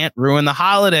losses can't ruin the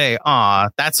holiday. Aw,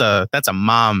 that's a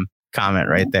mom comment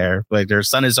right there. Like their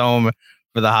son is home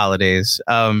for the holidays.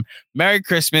 Merry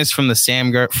Christmas from the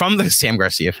Sam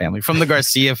Garcia family, from the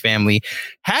Garcia family.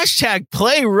 Hashtag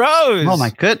play Rose. Oh my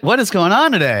good. What is going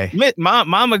on today?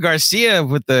 Mama Garcia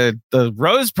with the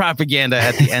Rose propaganda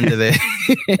at the end of it.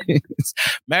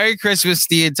 Merry Christmas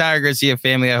to the entire Garcia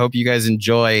family. I hope you guys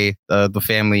enjoy the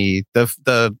family,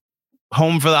 the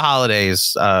home for the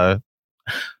holidays. I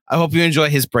hope you enjoy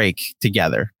his break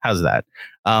together. How's that?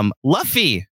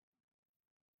 Luffy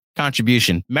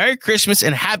contribution. Merry Christmas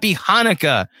and Happy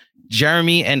Hanukkah,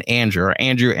 Jeremy and Andrew, or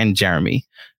Andrew and Jeremy.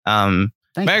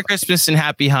 Merry Christmas and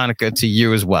Happy Hanukkah to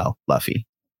you as well, Luffy.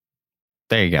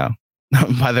 There you go.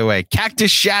 By the way,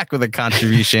 Cactus Shack with a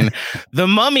contribution. The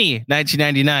Mummy,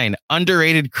 1999,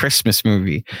 underrated Christmas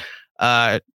movie.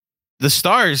 the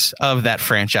stars of that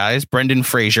franchise, Brendan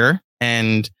Fraser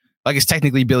and I guess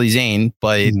technically Billy Zane,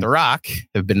 but The Rock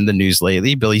have been in the news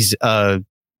lately.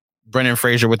 Brendan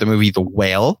Fraser with the movie The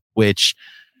Whale, which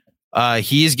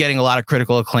he is getting a lot of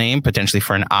critical acclaim, potentially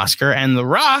for an Oscar, and The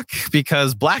Rock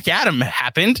because Black Adam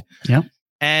happened,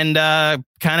 and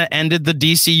kind of ended the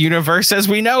DC universe as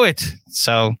we know it.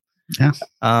 So,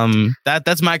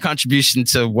 that's my contribution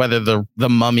to whether the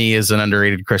Mummy is an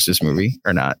underrated Christmas movie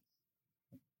or not.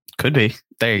 Could be.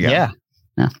 There you go.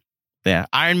 Yeah.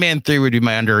 Iron Man 3 would be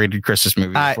my underrated Christmas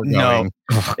movie.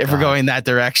 If we're going that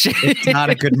direction. It's not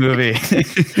a good movie.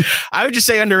 I would just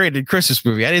say underrated Christmas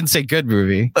movie. I didn't say good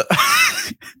movie.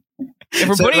 If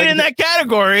we're putting it in that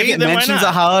category, it then mentions why not?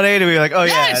 a holiday to be like, oh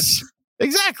yes,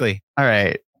 exactly. All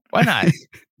right. Why not?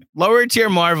 Lower tier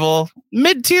Marvel,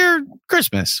 mid tier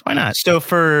Christmas. Why not? So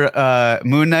for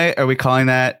Moon Knight, are we calling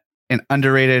that an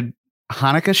underrated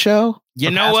Hanukkah show?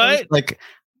 You know what? Like,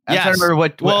 I'm trying to remember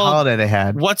what holiday they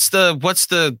had. What's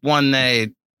the one they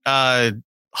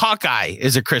Hawkeye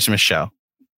is a Christmas show.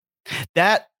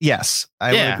 That, yes,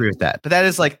 I would agree with that. But that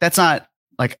is like, that's not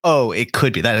like, oh, it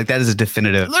could be that. Like, that is a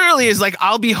definitive. Literally is like,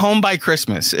 I'll be home by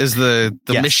Christmas is the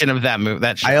mission of that movie.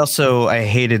 That show. I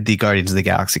hated the Guardians of the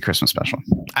Galaxy Christmas special.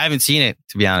 I haven't seen it,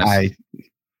 to be honest.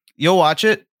 You'll watch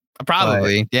it.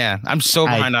 Probably. Yeah. I'm so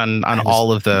behind on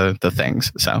all of the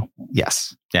things. So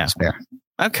yes. Yeah. It's fair.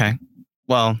 Okay.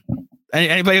 Well,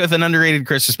 anybody with an underrated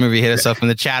Christmas movie, hit us up in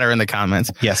the chat or in the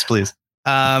comments. Yes, please.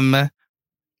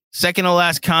 Second to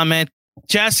last comment,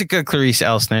 Jessica Clarice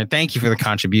Elsner. Thank you for the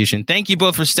contribution. Thank you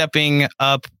both for stepping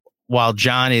up while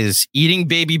John is eating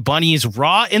baby bunnies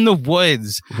raw in the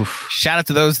woods. Oof. Shout out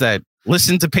to those that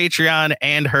listened to Patreon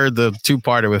and heard the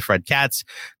 2-parter with Fred Katz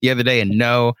the other day and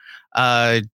know.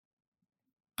 Do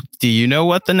you know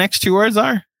what the next 2 words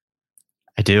are?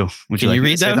 I do. Would you like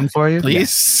read to say them for you?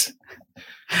 Please. Yeah.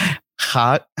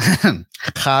 Chag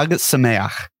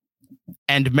Sameach.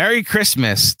 And Merry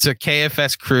Christmas to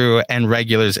KFS crew and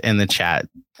regulars in the chat.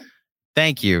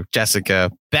 Thank you, Jessica.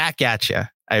 Back at you.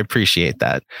 I appreciate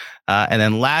that. And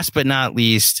then last but not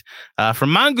least,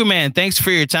 from Mangu Man, thanks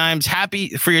for your time. Happy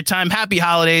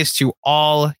holidays to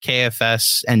all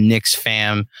KFS and Knicks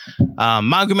fam.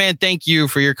 Mangu Man, thank you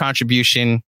for your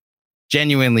contribution.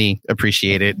 Genuinely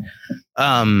appreciate it.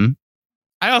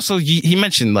 I also, he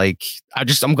mentioned, like,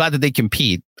 I'm glad that they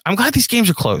compete. I'm glad these games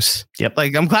are close. Yep.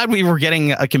 Like, I'm glad we were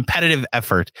getting a competitive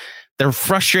effort. They're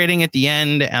frustrating at the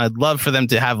end, and I'd love for them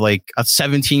to have like a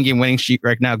 17-game winning streak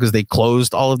right now because they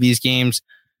closed all of these games.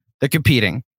 They're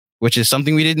competing, which is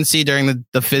something we didn't see during the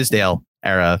Fizdale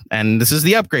era. And this is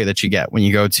the upgrade that you get when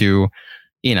you go to,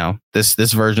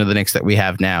 this version of the Knicks that we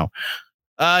have now.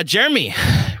 Jeremy,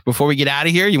 before we get out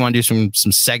of here, you want to do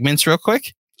some segments real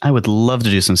quick? I would love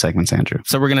to do some segments, Andrew.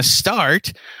 So we're going to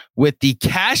start with the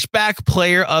Cashback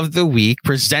Player of the Week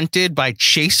presented by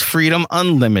Chase Freedom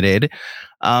Unlimited.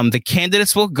 The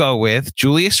candidates will go with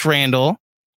Julius Randle,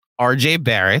 RJ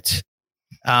Barrett.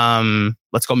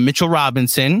 Let's go Mitchell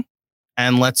Robinson,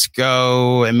 and let's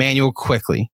go Emmanuel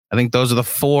Quickley. I think those are the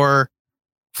four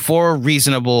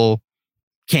reasonable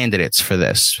candidates for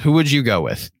this. Who would you go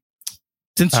with?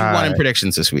 Since you won in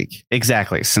predictions this week.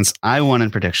 Exactly. Since I won in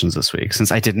predictions this week.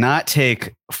 Since I did not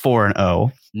take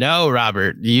 4-0. No,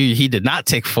 Robert. He did not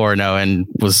take 4-0 and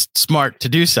was smart to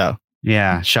do so.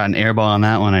 Yeah. Shot an air ball on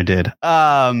that one. I did.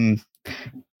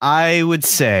 I would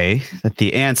say that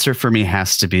the answer for me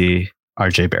has to be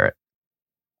RJ Barrett.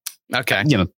 Okay.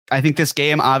 I think this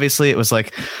game, obviously, it was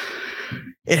like,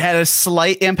 it had a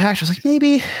slight impact. I was like,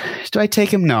 maybe, do I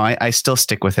take him? No, I still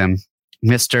stick with him.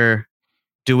 Mr.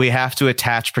 Do we have to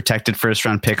attach protected first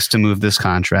round picks to move this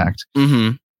contract?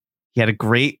 Mm-hmm. He had a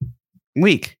great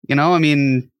week.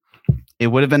 It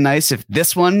would have been nice if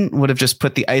this one would have just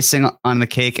put the icing on the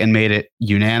cake and made it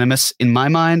unanimous in my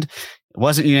mind. It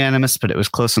wasn't unanimous, but it was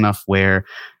close enough where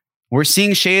we're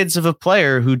seeing shades of a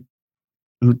player who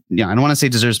I don't want to say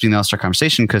deserves to be in the All-Star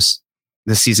conversation because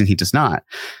this season he does not.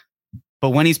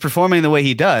 But when he's performing the way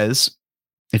he does,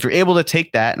 if you're able to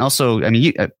take that, and also,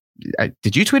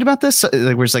 did you tweet about this?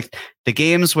 Where it's like the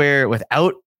games where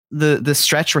without the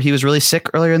stretch where he was really sick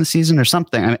earlier in the season or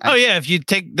something. If you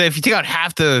take out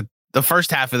half the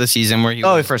first half of the season where he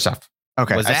first half.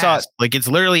 Okay. I saw it. Like it's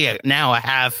literally now a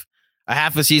half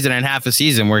a season and half a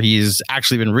season where he's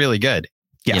actually been really good.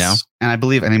 Yes. And I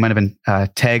think it might have been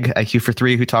Teg IQ for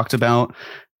 3 who talked about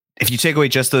if you take away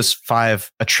just those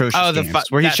 5 atrocious games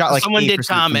where he shot like someone did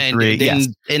comment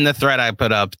in the thread I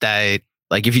put up that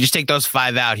like if you just take those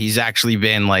 5 out, he's actually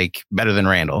been like better than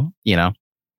Randall,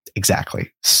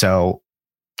 Exactly. So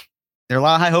there are a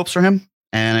lot of high hopes for him.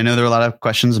 And I know there are a lot of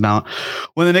questions about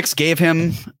when the Knicks gave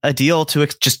him a deal to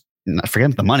just not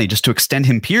forget the money, just to extend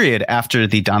him, period, after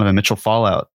the Donovan Mitchell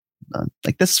fallout.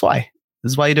 Like, this is why.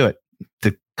 This is why you do it.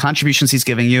 The contributions he's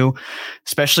giving you,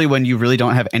 especially when you really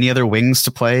don't have any other wings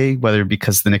to play, whether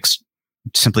because the Knicks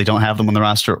simply don't have them on the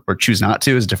roster or choose not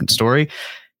to, is a different story.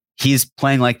 He's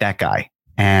playing like that guy,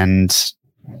 and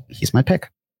he's my pick.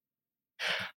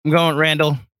 I'm going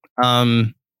Randall.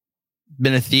 Been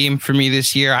a theme for me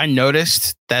this year. I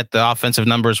noticed that the offensive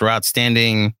numbers were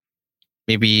outstanding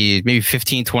maybe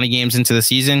 15, 20 games into the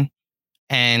season.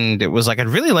 And it was like, I'd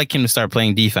really like him to start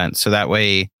playing defense. So that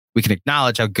way we can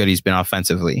acknowledge how good he's been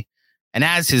offensively. And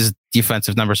as his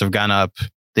defensive numbers have gone up,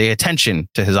 the attention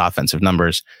to his offensive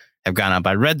numbers have gone up.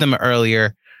 I read them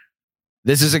earlier.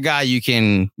 This is a guy you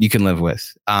can live with.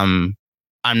 I'm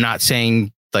not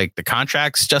saying like the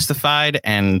contract's justified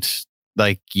and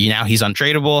like, now he's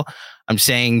untradeable. I'm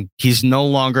saying he's no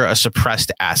longer a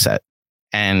suppressed asset.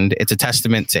 And it's a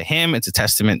testament to him. It's a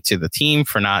testament to the team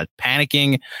for not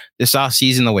panicking this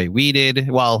offseason the way we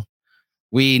did. Well,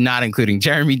 we, not including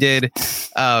Jeremy, did. It's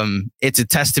a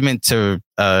testament to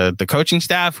the coaching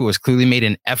staff, who has clearly made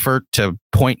an effort to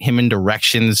point him in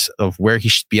directions of where he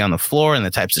should be on the floor and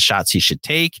the types of shots he should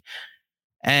take.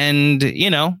 And,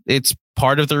 it's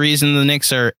part of the reason the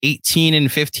Knicks are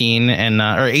 18-15 and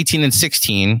or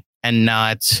 18-16 and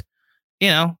not,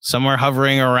 somewhere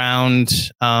hovering around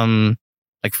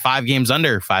like 5 games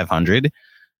under 500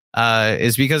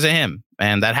 is because of him.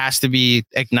 And that has to be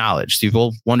acknowledged.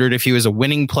 People wondered if he was a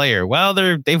winning player. Well,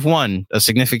 they've won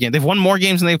they've won more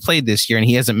games than they've played this year, and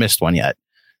he hasn't missed one yet.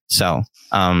 So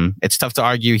it's tough to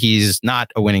argue he's not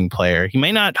a winning player. He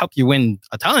may not help you win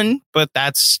a ton, but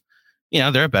that's,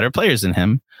 there are better players than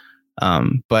him.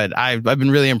 But I've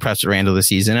been really impressed with Randall this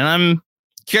season, and I'm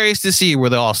curious to see where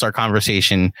the All-Star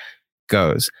conversation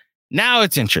goes. Now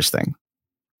it's interesting.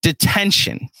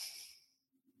 Detention.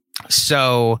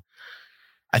 So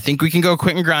I think we can go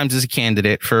Quentin Grimes as a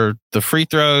candidate for the free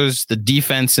throws, the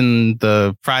defense in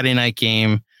the Friday night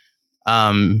game.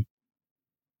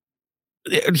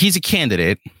 He's a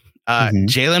candidate.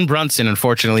 Jalen Brunson,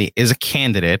 unfortunately, is a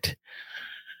candidate.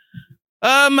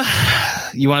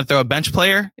 You want to throw a bench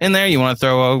player in there? You want to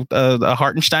throw a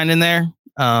Hartenstein in there?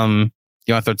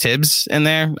 You want to throw Tibbs in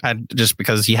there? Just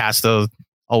because he has to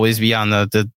always be on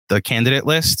the candidate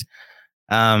list.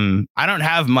 I don't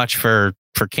have much for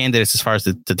candidates as far as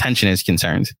the detention is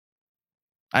concerned.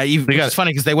 It's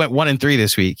funny because they went 1-3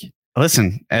 this week.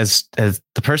 Listen, as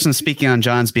the person speaking on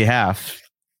John's behalf,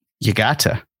 you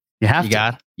gotta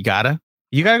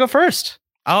go first.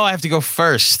 Oh, I have to go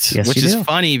first, yes, which is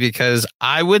funny because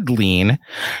I would lean.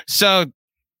 So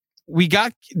we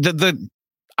got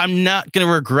I'm not going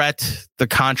to regret the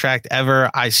contract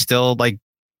ever. I still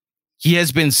he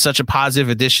has been such a positive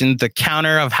addition. The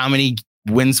counter of how many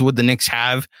wins would the Knicks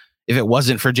have if it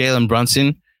wasn't for Jalen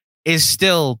Brunson is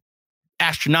still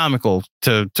astronomical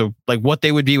to what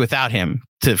they would be without him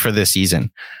for this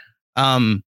season.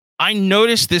 I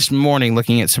noticed this morning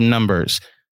looking at some numbers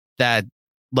that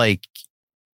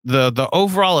the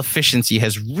overall efficiency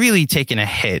has really taken a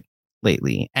hit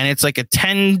lately. And it's like a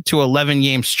 10 to 11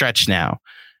 game stretch now.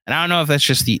 And I don't know if that's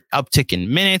just the uptick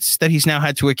in minutes that he's now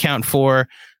had to account for,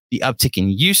 the uptick in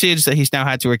usage that he's now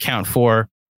had to account for.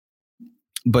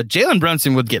 But Jalen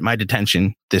Brunson would get my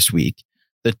detention this week.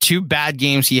 The 2 bad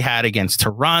games he had against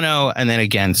Toronto and then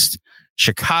against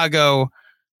Chicago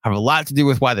have a lot to do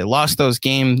with why they lost those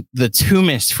games. The 2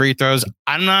 missed free throws,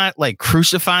 I'm not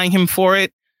crucifying him for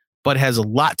it, but it has a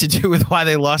lot to do with why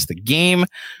they lost the game.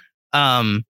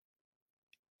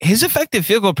 His effective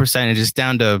field goal percentage is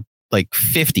down to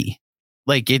 50.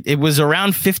 It was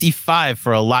around 55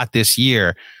 for a lot this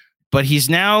year, but he's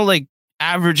now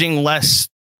averaging less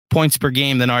points per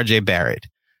game than RJ Barrett.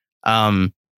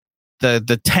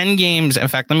 The 10 games, in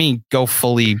fact, let me go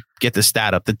fully get the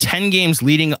stat up. The 10 games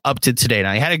leading up to today.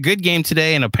 Now, he had a good game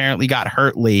today and apparently got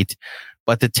hurt late,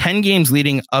 but the 10 games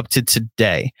leading up to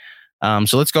today.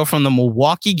 So let's go from the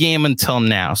Milwaukee game until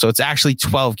now. So it's actually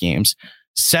 12 games,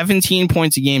 17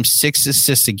 points a game, 6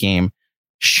 assists a game,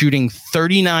 shooting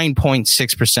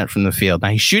 39.6% from the field. Now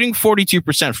he's shooting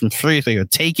 42% from three if they would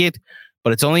take it,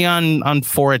 but it's only on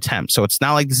 4 attempts. So it's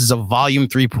not like this is a volume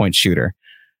 3-point shooter.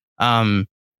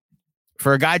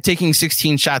 For a guy taking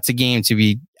 16 shots a game to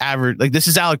be average, this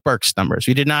is Alec Burks numbers.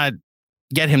 We did not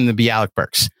get him to be Alec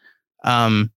Burks.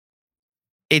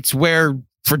 It's where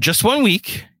for just 1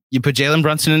 week, you put Jalen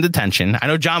Brunson in detention. I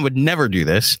know John would never do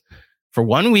this. For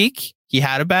 1 week, he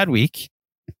had a bad week.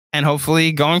 And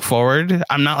hopefully going forward,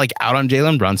 I'm not out on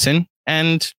Jalen Brunson.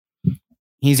 And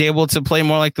he's able to play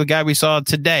more like the guy we saw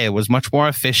today. It was much more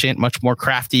efficient, much more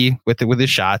crafty with his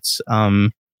shots.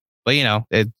 But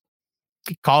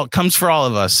comes for all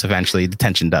of us eventually.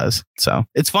 Detention does. So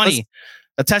it's funny.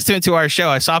 A testament to our show.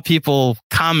 I saw people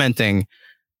commenting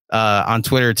on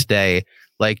Twitter today,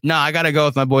 like, no, I got to go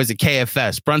with my boys at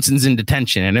KFS. Brunson's in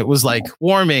detention. And it was like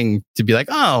warming to be like,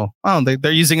 oh,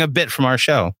 they're using a bit from our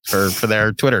show for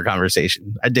their Twitter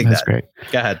conversation. I dig That's that. Great.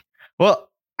 Go ahead. Well,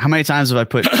 how many times have I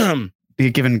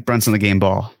given Brunson the game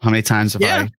ball? How many times have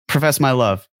I professed my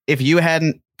love? If you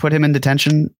hadn't put him in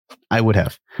detention, I would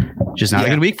have. Just not a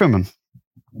good week from him.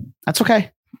 That's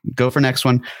okay. Go for next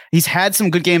one. He's had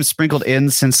some good games sprinkled in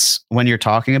since when you're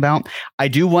talking about. I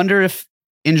do wonder if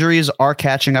injuries are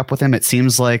catching up with him. It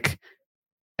seems like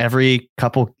every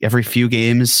few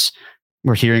games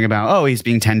we're hearing about, he's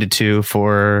being tended to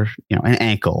for, an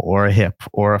ankle or a hip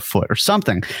or a foot or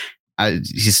something.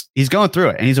 He's going through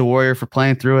it, and he's a warrior for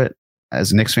playing through it.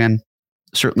 As a Knicks fan,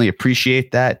 certainly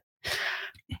appreciate that,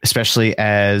 especially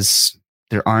as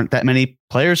there aren't that many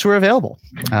players who are available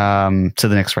to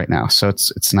the Knicks right now. So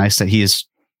it's nice that he is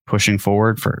pushing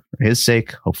forward for his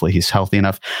sake. Hopefully he's healthy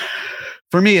enough.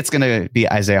 For me, it's going to be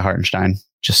Isaiah Hartenstein.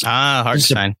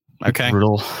 Hartenstein. Okay.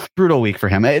 Brutal week for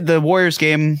him. The Warriors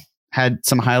game had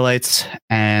some highlights,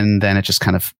 and then it just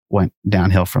kind of went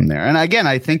downhill from there. And again,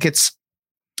 I think it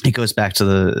goes back to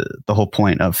the whole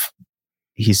point of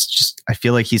I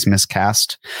feel like he's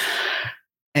miscast.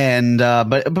 And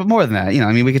but more than that,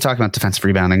 we could talk about defensive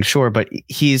rebounding, sure, but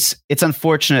it's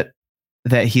unfortunate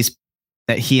that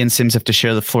he and Sims have to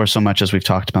share the floor so much, as we've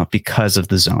talked about, because of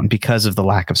the zone, because of the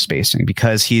lack of spacing,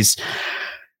 because he's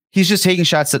just taking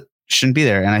shots that shouldn't be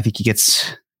there. And I think he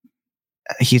gets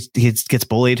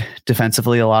bullied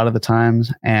defensively a lot of the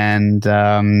times, and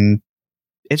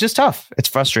it's just tough. It's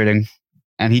frustrating,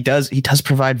 and he does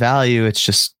provide value. It's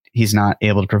just he's not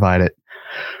able to provide it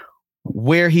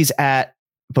where he's at,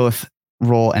 both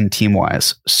role and team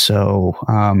wise. So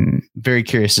very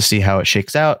curious to see how it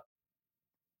shakes out.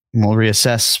 We'll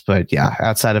reassess, but yeah,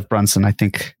 outside of Brunson, I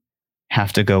think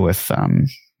have to go with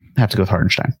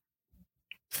Hartenstein.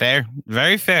 Fair,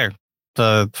 very fair.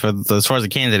 As far as the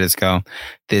candidates go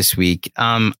this week.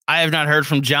 I have not heard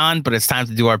from John, but it's time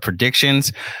to do our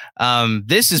predictions.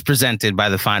 This is presented by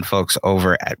the fine folks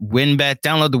over at WynnBET.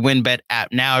 Download the WynnBET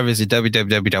app now or visit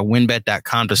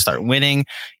www.wynnbet.com to start winning.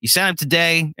 You sign up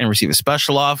today and receive a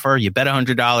special offer. You bet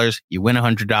 $100, you win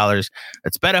 $100.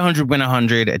 That's bet 100, win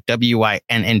 100 at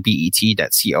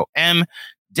wynnbet.com.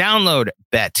 Download,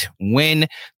 bet, win.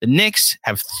 The Knicks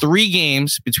have 3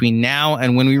 games between now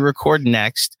and when we record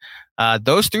next.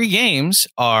 Those 3 games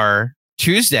are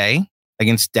Tuesday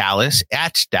against Dallas,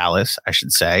 at Dallas, I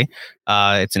should say.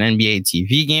 It's an NBA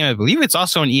TV game. I believe it's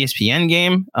also an ESPN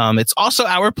game. It's also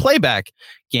our playback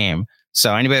game.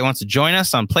 So anybody that wants to join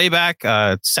us on playback,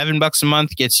 $7 a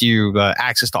month gets you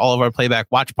access to all of our playback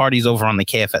watch parties over on the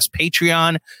KFS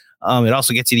Patreon. It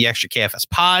also gets you the extra KFS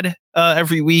pod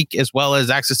every week, as well as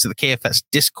access to the KFS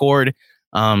Discord.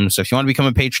 So if you want to become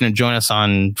a patron and join us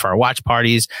for our watch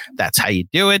parties, that's how you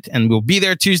do it. And we'll be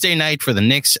there Tuesday night for the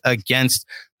Knicks against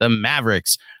the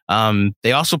Mavericks.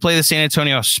 They also play the San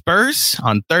Antonio Spurs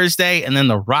on Thursday, and then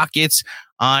the Rockets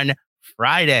on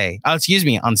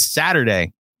on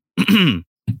Saturday.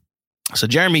 So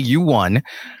Jeremy, you won.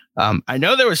 I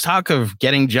know there was talk of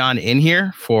getting John in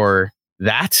here for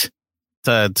that.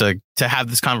 To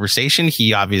have this conversation.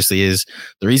 He obviously is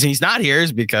the reason he's not here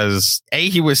is because A,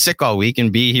 he was sick all week,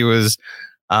 and B, he was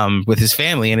with his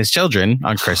family and his children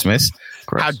on Christmas.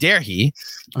 How dare he?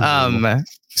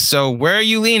 So where are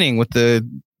you leaning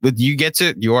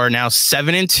you are now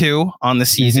 7-2 on the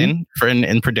season for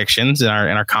in predictions in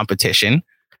our competition.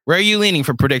 Where are you leaning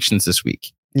for predictions this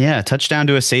week? Yeah, touchdown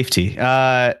to a safety.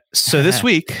 So this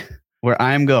week where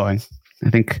I'm going,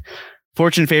 I think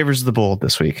fortune favors the bold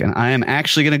this week, and I am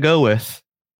actually going to go with,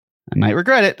 I might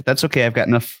regret it, but that's okay. I've got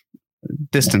enough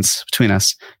distance between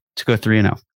us to go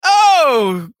 3-0.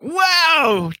 Oh,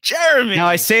 wow, Jeremy. Now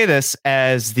I say this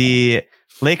as the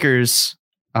Lakers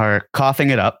are coughing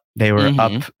it up. They were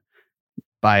up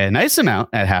by a nice amount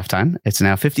at halftime. It's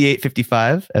now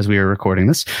 58-55 as we are recording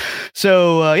this.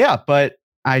 So but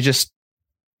I just,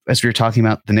 as we were talking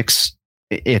about the Knicks,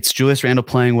 it's Julius Randle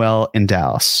playing well in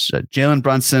Dallas. Jalen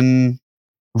Brunson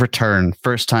return,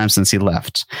 first time since he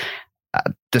left.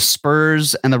 The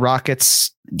Spurs and the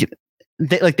Rockets,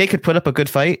 they could put up a good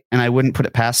fight, and I wouldn't put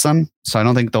it past them. So I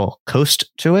don't think they'll coast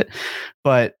to it.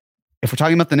 But if we're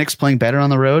talking about the Knicks playing better on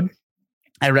the road,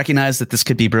 I recognize that this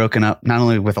could be broken up not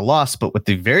only with a loss, but with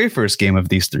the very first game of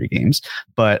these 3 games.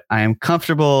 But I am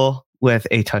comfortable with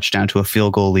a touchdown to a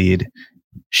field goal lead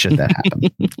should that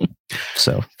happen.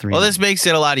 So 3. Well, this makes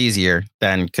it a lot easier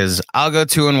then, because I'll go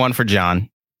 2-1 for John.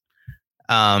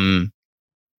 And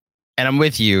I'm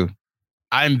with you.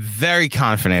 I'm very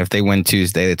confident if they win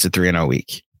Tuesday, it's a 3-0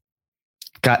 week.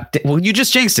 Well, you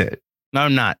just jinxed it. No,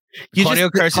 I'm not. Claudio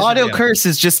Curse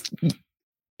is just.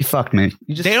 You fucked me.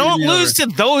 They don't lose to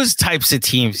those types of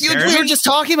teams. We were just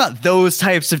talking about those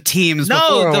types of teams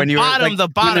before. When they're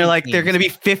like they're going to be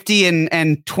 50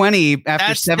 and 20 after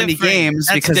That's 70 different. Games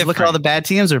That's because different. Look at all the bad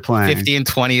teams are playing. 50 and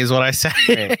 20 is what I said.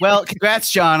 Okay. Well,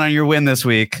 congrats, John, on your win this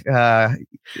week. All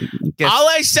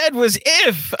I said was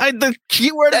if. The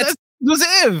keyword was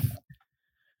if.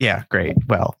 Yeah, great.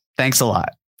 Well, thanks a lot.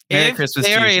 Merry Christmas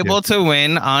they are able to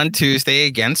win on Tuesday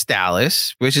against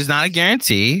Dallas, which is not a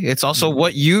guarantee. It's also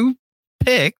what you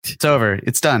picked. It's over.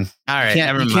 It's done. All right,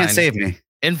 never mind. You can't save me.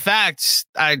 In fact,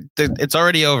 it's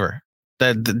already over.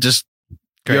 You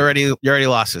already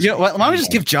lost this. You know what? Why don't we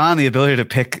just give John the ability to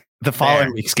pick the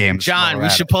following week's games? John, we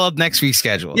should pull up next week's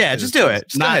schedule. Yeah, just do it.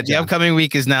 The upcoming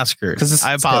week is now screwed.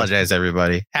 I apologize,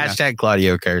 everybody. #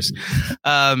 Claudio Curse.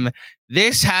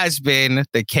 This has been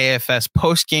the KFS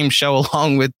post-game show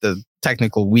along with the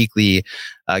technical weekly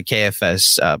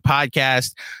KFS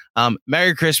podcast.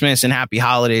 Merry Christmas and happy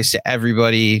holidays to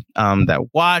everybody that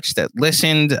watched, that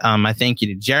listened. I thank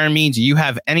you to Jeremy. Do you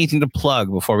have anything to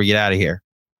plug before we get out of here?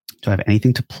 Do I have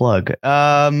anything to plug?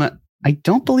 I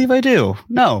don't believe I do.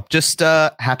 No, just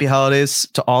happy holidays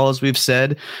to all, as we've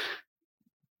said.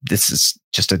 This is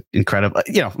just an incredible,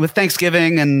 with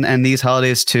Thanksgiving and these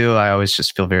holidays too, I always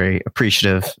just feel very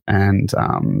appreciative. And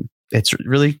it's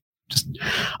really just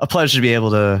a pleasure to be able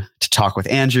to talk with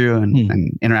Andrew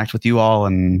and interact with you all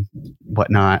and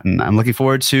whatnot. And I'm looking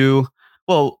forward to,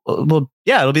 it'll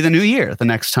be the new year the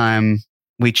next time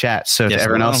we chat. So to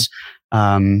everyone else,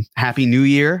 happy new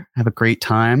year. Have a great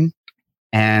time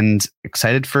and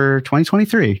excited for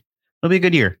 2023. It'll be a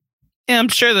good year. Yeah, I'm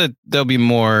sure that there'll be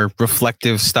more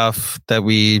reflective stuff that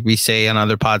we say on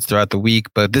other pods throughout the week.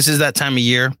 But this is that time of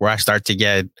year where I start to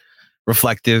get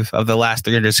reflective of the last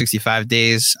 365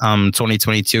 days.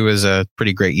 2022 is a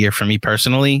pretty great year for me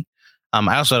personally.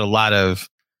 I also had a lot of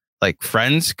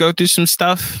friends go through some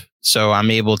stuff. So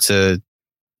I'm able to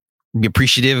be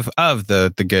appreciative of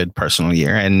the good personal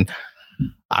year. And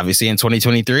obviously in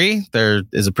 2023, there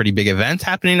is a pretty big event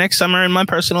happening next summer in my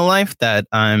personal life that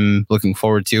I'm looking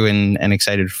forward to and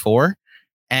excited for.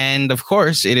 And of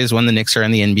course, it is when the Knicks are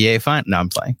in the NBA final. No, I'm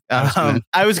playing.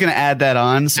 I was going to add that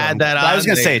on. I was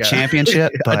going to say a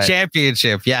championship. A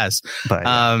championship, yes. But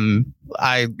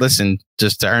listen,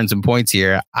 just to earn some points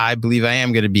here, I believe I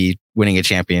am going to be winning a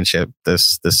championship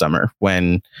this summer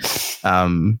when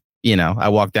I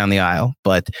walk down the aisle.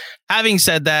 But having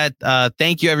said that,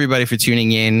 thank you everybody for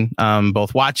tuning in,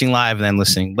 both watching live and then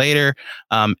listening later.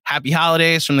 Happy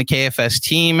holidays from the KFS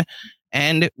team,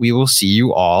 and we will see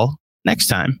you all next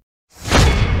time.